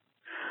quickly.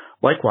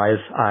 Likewise,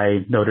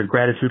 I noted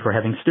gratitude for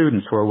having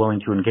students who are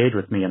willing to engage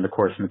with me in the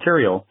course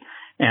material,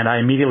 and I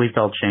immediately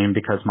felt shame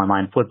because my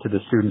mind flipped to the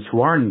students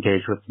who aren't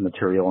engaged with the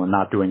material and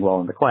not doing well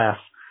in the class,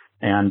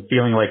 and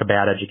feeling like a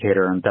bad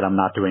educator and that I'm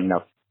not doing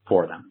enough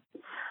for them.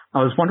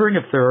 I was wondering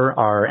if there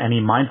are any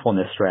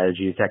mindfulness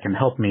strategies that can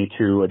help me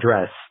to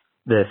address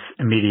this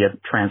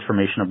immediate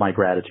transformation of my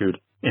gratitude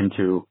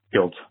into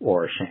guilt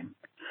or shame.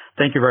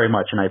 Thank you very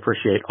much, and I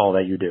appreciate all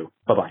that you do.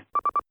 Bye-bye.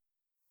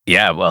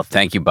 Yeah, well,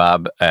 thank you,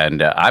 Bob.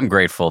 And I'm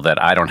grateful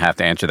that I don't have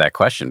to answer that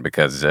question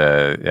because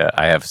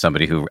I have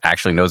somebody who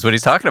actually knows what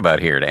he's talking about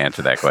here to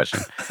answer that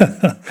question.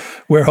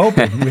 We're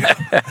hoping.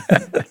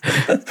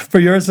 For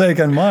your sake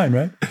and mine,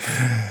 right?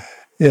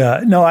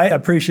 Yeah, no, I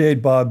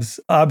appreciate Bob's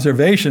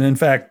observation. In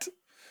fact,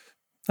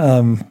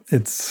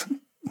 it's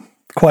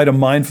quite a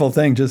mindful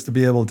thing just to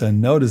be able to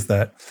notice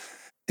that.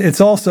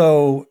 It's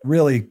also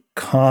really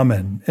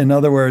common. In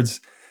other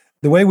words,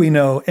 the way we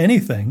know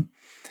anything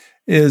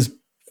is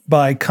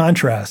by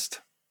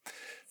contrast.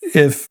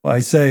 If I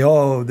say,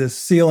 oh, this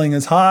ceiling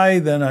is high,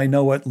 then I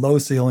know what low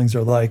ceilings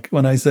are like.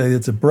 When I say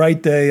it's a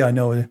bright day, I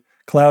know a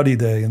cloudy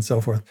day and so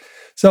forth.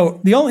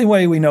 So the only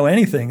way we know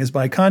anything is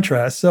by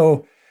contrast.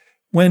 So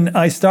when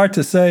I start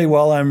to say,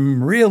 well,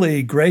 I'm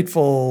really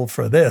grateful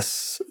for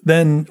this,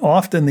 then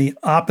often the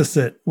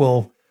opposite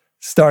will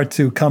start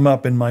to come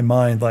up in my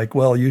mind, like,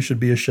 well, you should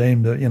be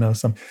ashamed of,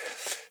 some.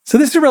 So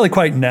this is really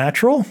quite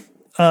natural.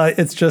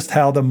 It's just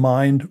how the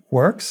mind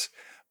works.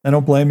 I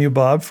don't blame you,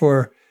 Bob,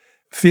 for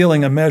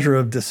feeling a measure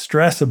of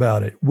distress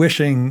about it,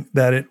 wishing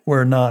that it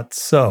were not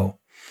so.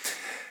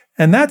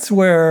 And that's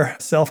where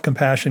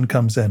self-compassion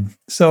comes in.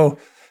 So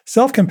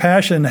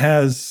self-compassion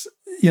has,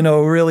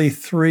 really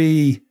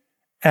three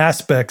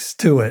aspects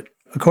to it,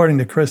 according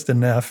to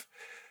Kristen Neff.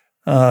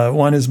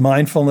 One is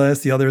mindfulness,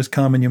 the other is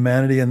common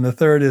humanity, and the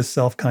third is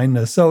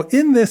self-kindness. So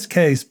in this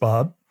case,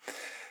 Bob,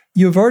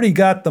 you've already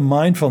got the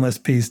mindfulness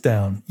piece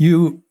down.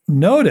 You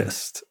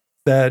noticed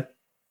that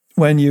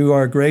when you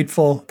are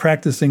grateful,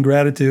 practicing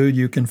gratitude,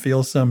 you can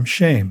feel some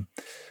shame.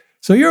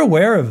 So you're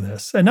aware of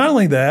this. And not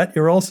only that,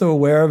 you're also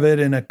aware of it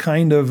in a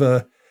kind of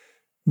a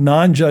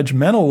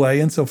non-judgmental way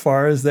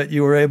insofar as that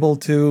you were able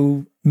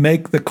to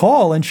make the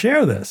call and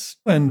share this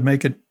and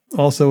make it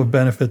also of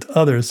benefit to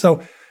others.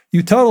 So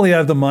you totally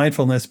have the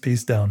mindfulness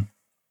piece down.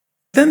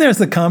 Then there's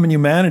the common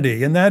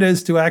humanity, and that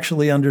is to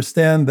actually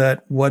understand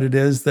that what it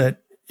is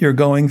that you're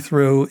going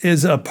through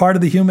is a part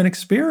of the human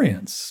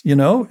experience.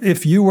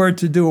 If you were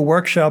to do a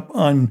workshop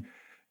on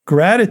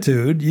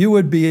gratitude,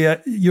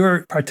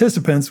 your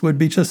participants would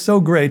be just so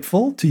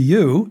grateful to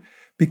you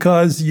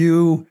because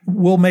you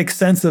will make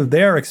sense of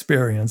their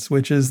experience,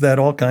 which is that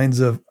all kinds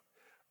of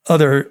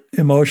other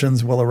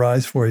emotions will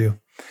arise for you.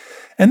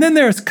 And then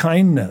there's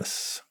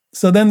kindness.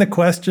 So then the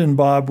question,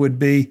 Bob, would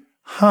be,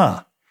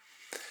 how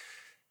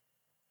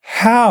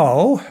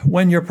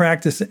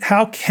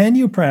can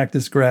you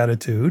practice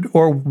gratitude?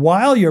 Or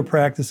while you're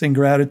practicing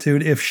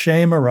gratitude, if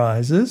shame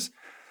arises,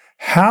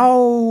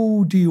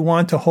 how do you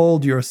want to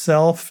hold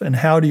yourself and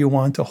how do you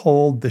want to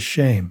hold the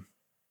shame?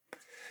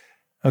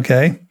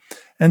 Okay.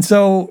 And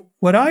so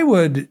what I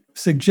would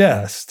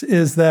suggest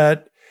is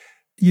that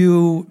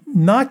you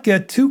not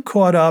get too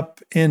caught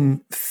up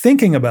in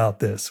thinking about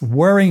this,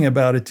 worrying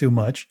about it too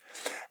much,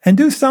 and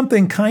do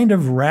something kind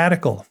of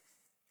radical.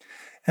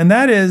 And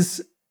that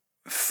is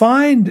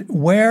find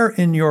where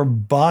in your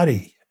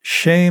body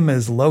shame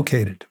is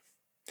located.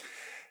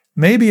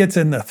 Maybe it's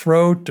in the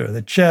throat or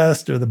the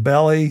chest or the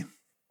belly.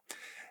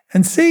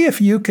 And see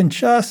if you can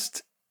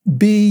just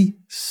be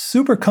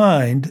super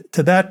kind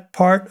to that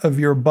part of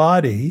your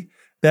body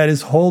that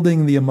is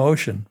holding the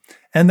emotion.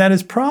 And that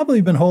has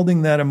probably been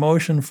holding that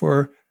emotion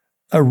for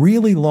a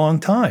really long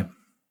time.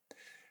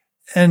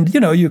 And,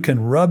 you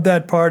can rub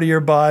that part of your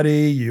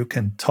body. You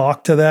can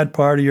talk to that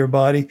part of your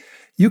body.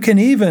 You can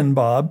even,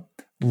 Bob,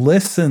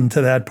 listen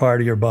to that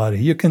part of your body.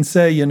 You can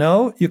say,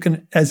 you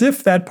can, as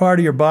if that part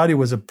of your body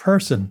was a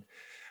person,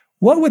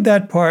 what would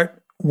that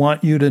part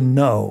want you to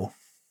know?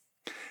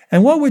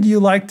 And what would you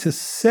like to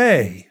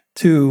say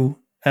to,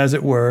 as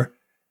it were,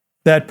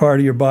 that part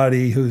of your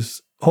body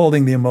who's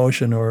holding the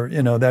emotion or,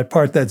 that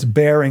part that's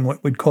bearing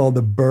what we'd call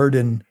the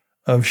burden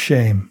of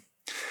shame?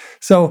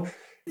 So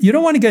you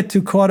don't want to get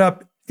too caught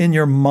up in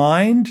your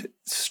mind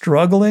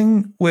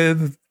struggling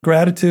with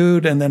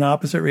gratitude and then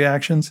opposite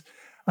reactions.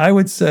 I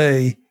would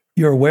say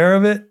you're aware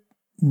of it.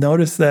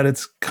 Notice that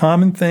it's a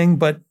common thing,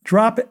 but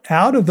drop it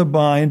out of the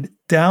mind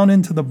down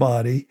into the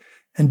body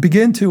and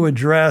begin to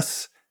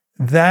address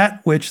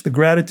that which the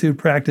gratitude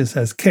practice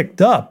has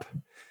kicked up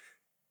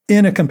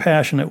in a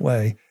compassionate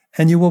way.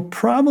 And you will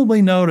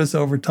probably notice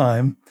over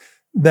time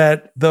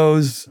that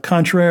those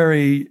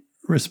contrary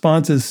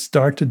responses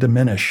start to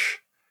diminish.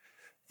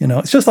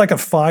 It's just like a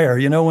fire.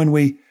 When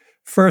we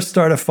first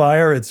start a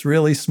fire, it's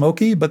really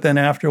smoky, but then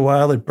after a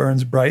while, it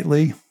burns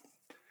brightly.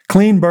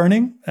 Clean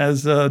burning,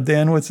 as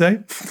Dan would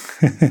say.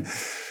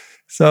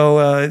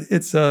 So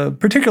it's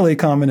particularly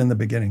common in the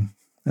beginning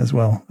as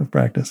well of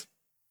practice.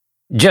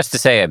 Just to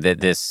say that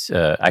this,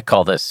 I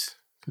call this,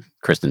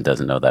 Kristen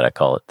doesn't know that I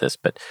call it this,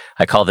 but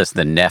I call this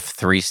the Neff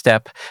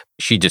 3-step.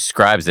 She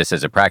describes this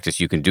as a practice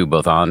you can do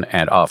both on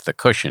and off the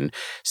cushion.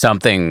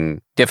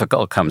 Something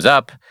difficult comes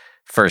up.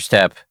 First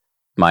step,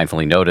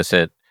 mindfully notice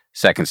it.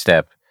 Second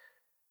step,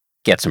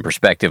 get some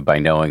perspective by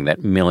knowing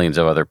that millions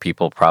of other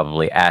people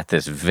probably at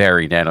this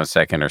very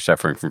nanosecond are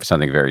suffering from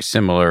something very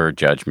similar,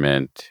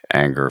 judgment,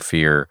 anger,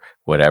 fear,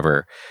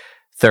 whatever.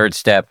 Third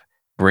step,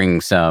 bring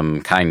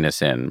some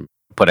kindness in.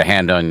 Put a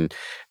hand on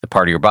the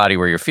part of your body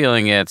where you're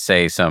feeling it,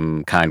 say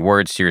some kind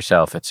words to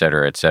yourself, et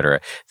cetera, et cetera.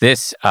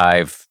 This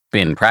I've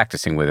been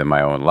practicing with in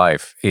my own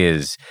life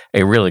is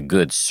a really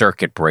good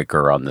circuit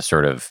breaker on the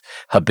sort of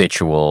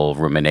habitual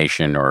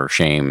rumination or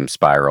shame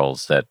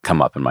spirals that come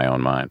up in my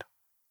own mind.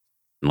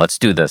 Let's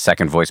do the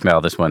second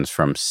voicemail. This one's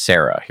from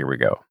Sarah. Here we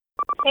go.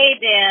 Hey,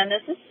 Dan.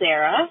 This is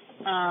Sarah.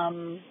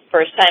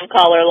 First-time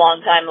caller,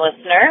 long-time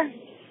listener.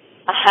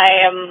 I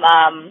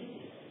am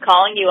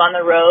calling you on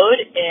the road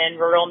in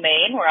rural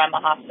Maine, where I'm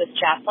a hospice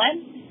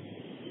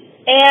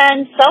chaplain.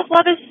 And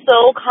self-love is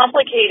so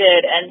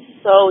complicated and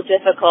so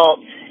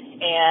difficult.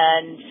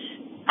 And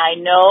I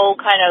know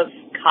kind of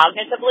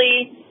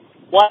cognitively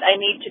what I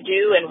need to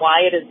do and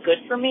why it is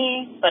good for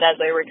me. But as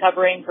a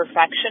recovering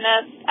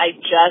perfectionist, I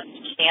just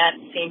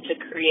can't seem to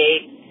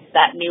create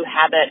that new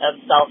habit of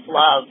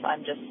self-love.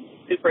 I'm just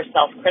super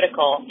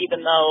self-critical,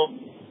 even though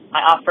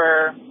I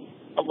offer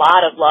a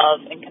lot of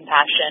love and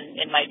compassion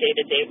in my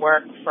day-to-day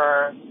work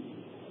for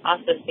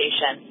hospice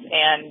patients.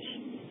 And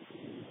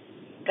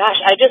gosh,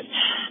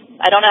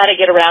 I don't know how to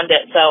get around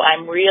it. So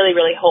I'm really,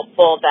 really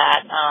hopeful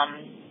that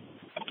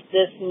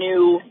this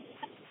new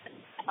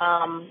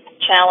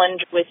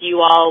challenge with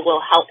you all will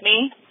help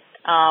me.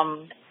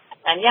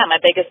 And yeah, my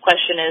biggest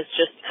question is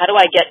just how do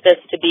I get this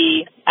to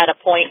be at a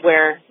point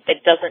where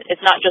it's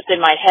not just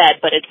in my head,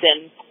 but it's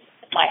in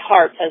my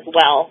heart as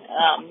well.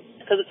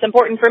 Because it's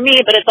important for me,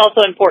 but it's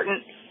also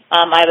important.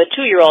 I have a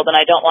 2-year-old, and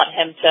I don't want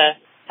him to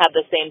have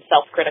the same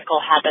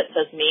self-critical habits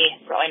as me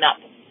growing up.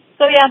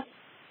 So yeah,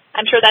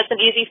 I'm sure that's an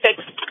easy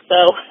fix.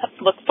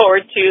 So look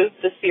forward to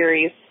the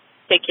series.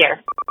 Take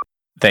care.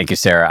 Thank you,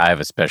 Sarah. I have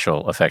a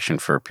special affection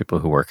for people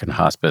who work in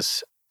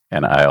hospice,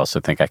 and I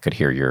also think I could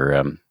hear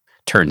your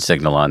turn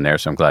signal on there,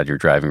 so I'm glad you're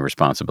driving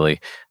responsibly.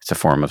 It's a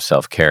form of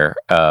self-care.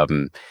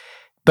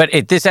 But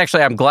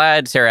I'm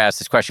glad Sarah asked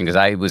this question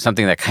because it was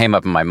something that came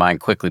up in my mind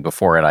quickly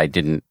before and I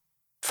didn't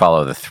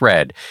follow the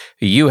thread.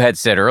 You had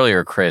said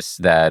earlier, Chris,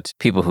 that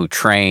people who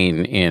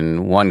train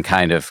in one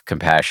kind of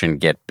compassion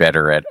get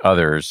better at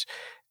others.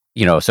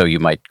 So you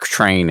might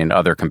train in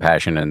other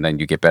compassion and then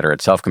you get better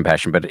at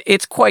self-compassion. But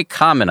it's quite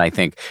common, I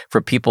think, for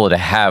people to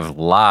have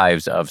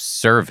lives of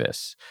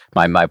service.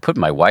 I put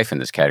my wife in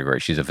this category.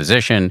 She's a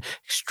physician,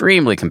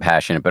 extremely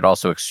compassionate, but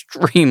also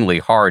extremely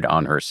hard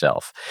on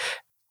herself.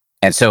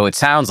 And so it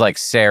sounds like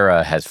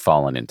Sarah has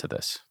fallen into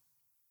this.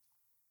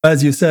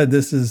 As you said,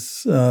 this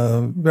is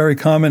very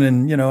common.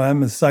 And,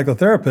 I'm a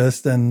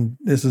psychotherapist, and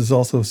this is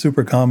also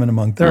super common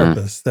among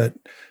therapists that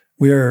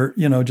we're,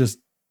 just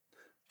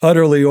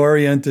utterly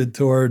oriented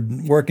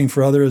toward working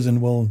for others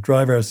and we'll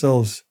drive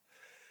ourselves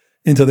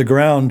into the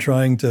ground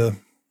trying to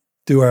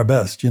do our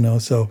best,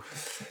 So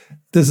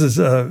this is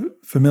a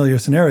familiar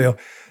scenario.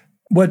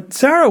 What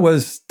Sarah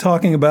was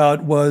talking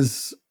about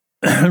was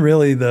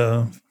really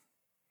the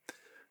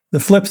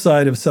flip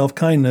side of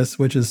self-kindness,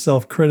 which is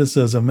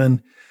self-criticism.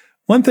 And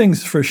one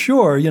thing's for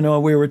sure,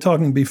 we were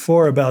talking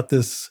before about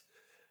this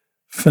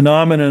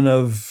phenomenon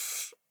of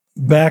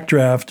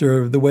backdraft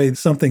or the way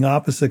something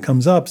opposite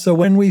comes up. So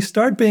when we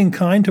start being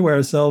kind to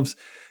ourselves,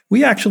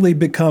 we actually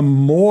become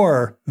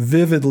more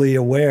vividly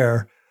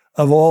aware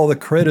of all the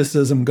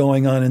criticism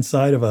going on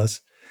inside of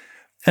us.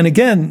 And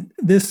again,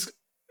 this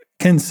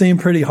can seem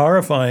pretty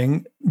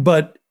horrifying,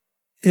 but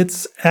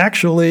it's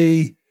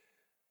actually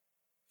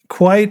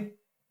quite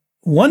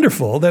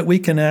wonderful that we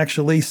can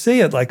actually see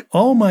it like,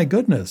 oh my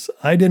goodness,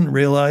 I didn't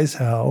realize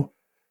how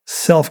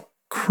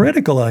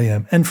self-critical I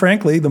am. And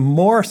frankly, the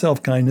more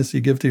self-kindness you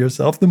give to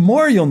yourself, the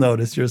more you'll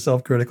notice you're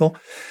self-critical.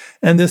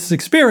 And this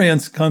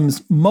experience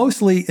comes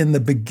mostly in the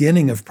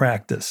beginning of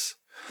practice.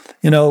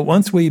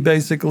 Once we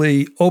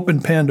basically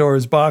open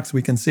Pandora's box,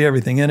 we can see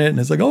everything in it. And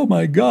it's like, oh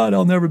my God,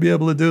 I'll never be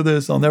able to do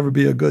this. I'll never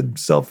be a good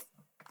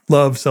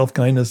self-love,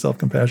 self-kindness,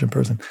 self-compassion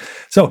person.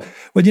 So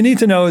what you need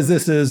to know is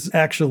this is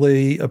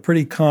actually a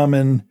pretty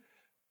common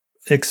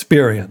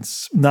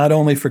experience, not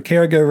only for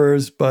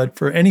caregivers, but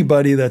for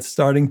anybody that's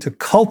starting to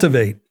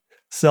cultivate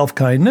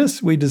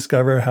self-kindness. We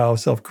discover how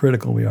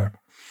self-critical we are.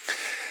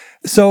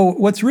 So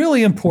what's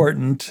really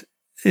important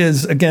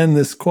is, again,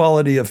 this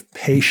quality of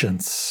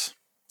patience.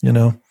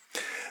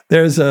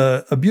 There's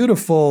a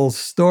beautiful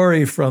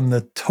story from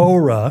the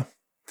Torah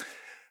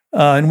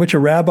in which a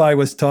rabbi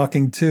was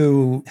talking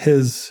to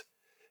his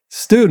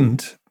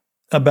student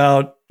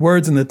about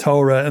words in the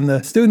Torah, and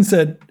the student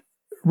said,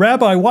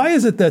 Rabbi, why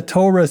is it that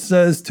Torah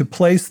says to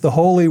place the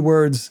holy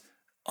words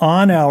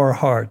on our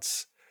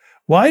hearts?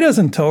 Why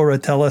doesn't Torah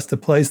tell us to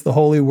place the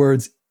holy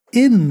words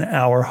in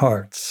our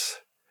hearts?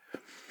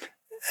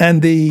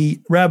 And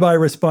the rabbi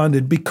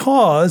responded,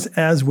 because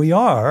as we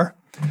are,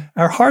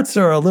 our hearts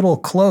are a little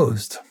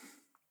closed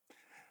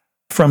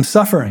from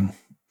suffering.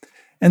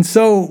 And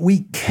so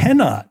we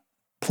cannot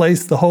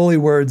place the holy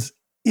words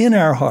in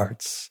our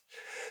hearts.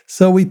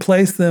 So we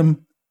place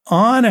them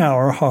on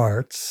our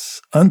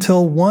hearts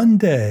until one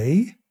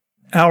day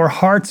our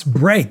hearts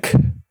break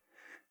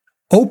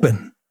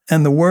open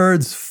and the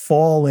words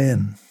fall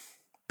in.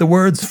 The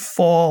words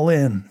fall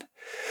in.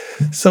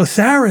 So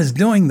Sarah is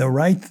doing the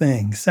right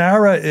thing.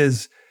 Sarah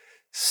is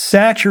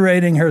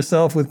saturating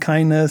herself with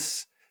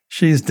kindness.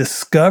 She's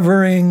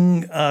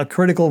discovering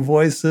critical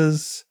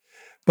voices,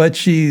 but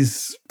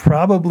she's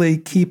probably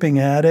keeping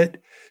at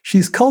it.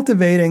 She's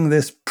cultivating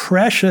this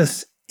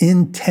precious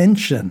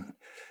intention,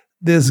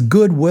 this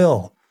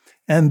goodwill.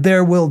 And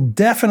there will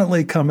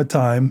definitely come a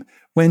time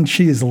when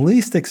she is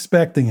least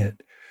expecting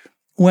it,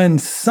 when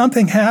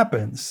something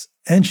happens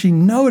and she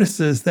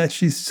notices that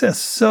she's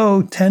just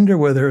so tender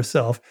with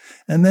herself.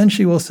 And then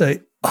she will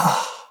say,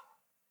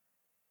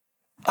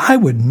 I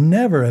would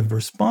never have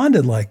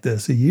responded like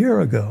this a year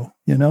ago,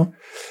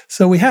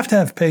 So we have to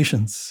have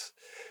patience.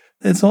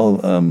 It's all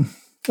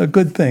a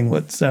good thing,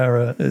 what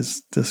Sarah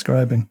is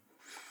describing.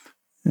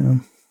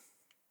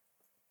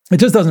 It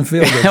just doesn't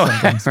feel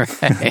good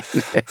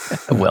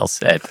sometimes. Well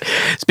said.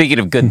 Speaking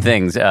of good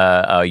things,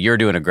 you're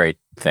doing a great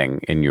thing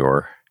in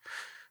your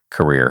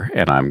career,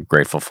 and I'm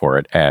grateful for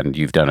it. And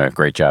you've done a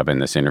great job in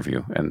this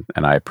interview, and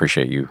I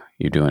appreciate you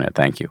doing it.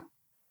 Thank you.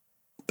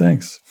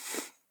 Thanks.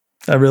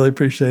 I really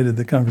appreciated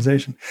the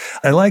conversation.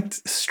 I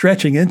liked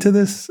stretching into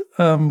this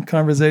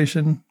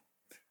conversation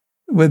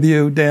with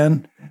you,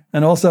 Dan.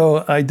 And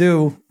also, I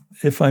do,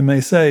 if I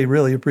may say,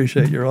 really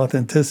appreciate your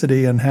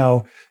authenticity and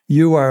how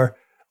you are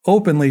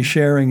openly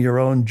sharing your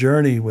own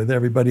journey with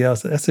everybody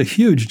else. That's a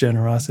huge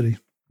generosity.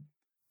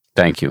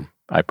 Thank you.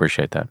 I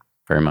appreciate that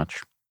very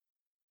much.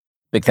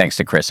 Big thanks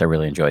to Chris. I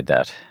really enjoyed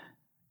that.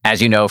 As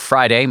you know,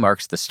 Friday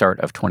marks the start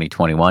of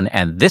 2021,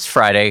 and this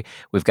Friday,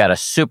 we've got a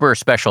super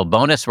special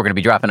bonus. We're going to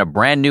be dropping a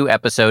brand new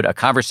episode, a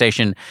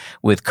conversation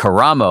with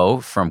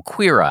Karamo from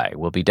Queer Eye.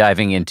 We'll be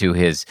diving into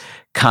his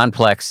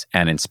complex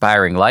and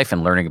inspiring life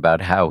and learning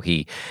about how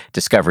he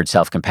discovered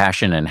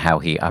self-compassion and how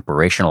he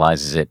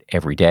operationalizes it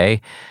every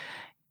day.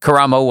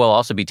 Karamo will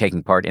also be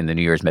taking part in the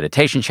New Year's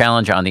Meditation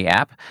Challenge on the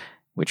app,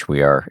 which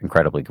we are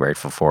incredibly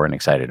grateful for and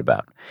excited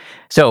about.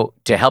 So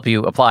to help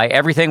you apply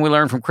everything we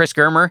learned from Chris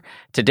Germer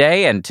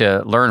today and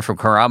to learn from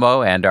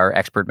Karamo and our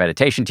expert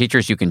meditation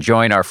teachers, you can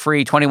join our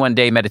free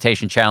 21-day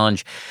meditation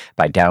challenge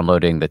by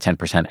downloading the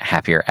 10%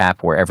 Happier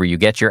app wherever you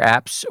get your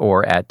apps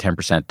or at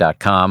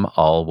 10%.com,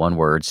 all one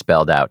word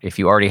spelled out. If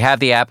you already have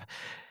the app,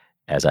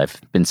 as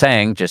I've been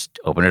saying, just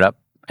open it up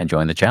and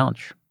join the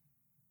challenge.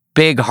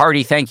 Big,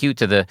 hearty thank you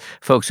to the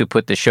folks who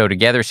put this show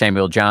together.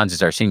 Samuel Johns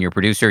is our senior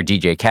producer.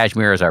 DJ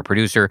Kashmir is our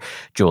producer.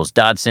 Jules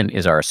Dodson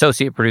is our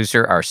associate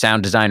producer. Our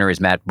sound designer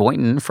is Matt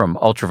Boynton from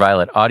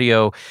Ultraviolet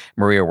Audio.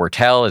 Maria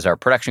Wertel is our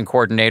production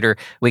coordinator.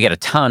 We get a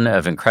ton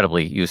of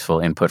incredibly useful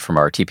input from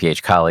our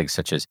TPH colleagues,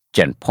 such as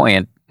Jen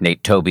Poyant,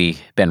 Nate Toby,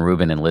 Ben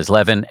Rubin, and Liz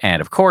Levin.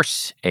 And of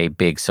course, a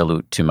big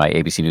salute to my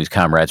ABC News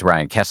comrades,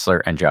 Ryan Kessler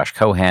and Josh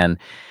Cohan.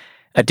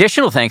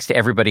 Additional thanks to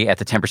everybody at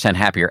the 10%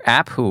 Happier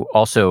app who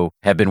also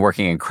have been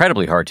working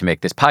incredibly hard to make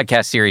this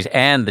podcast series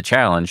and the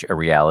challenge a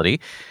reality.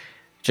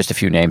 Just a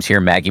few names here: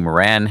 Maggie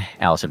Moran,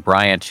 Allison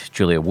Bryant,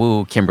 Julia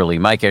Wu, Kimberly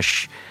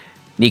Mikish,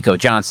 Nico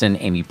Johnson,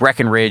 Amy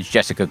Breckenridge,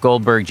 Jessica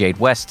Goldberg, Jade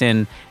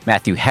Weston,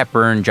 Matthew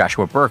Hepburn,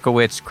 Joshua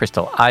Berkowitz,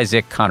 Crystal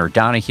Isaac, Connor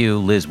Donahue,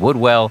 Liz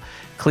Woodwell,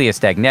 Clea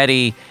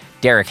Stagnetti,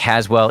 Derek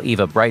Haswell,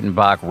 Eva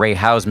Breitenbach, Ray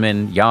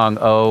Hausman, Yang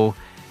O,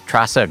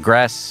 Trasa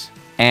Gress,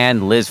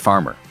 and Liz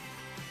Farmer.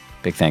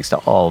 Big thanks to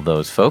all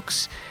those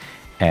folks.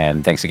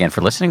 And thanks again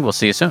for listening. We'll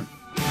see you soon.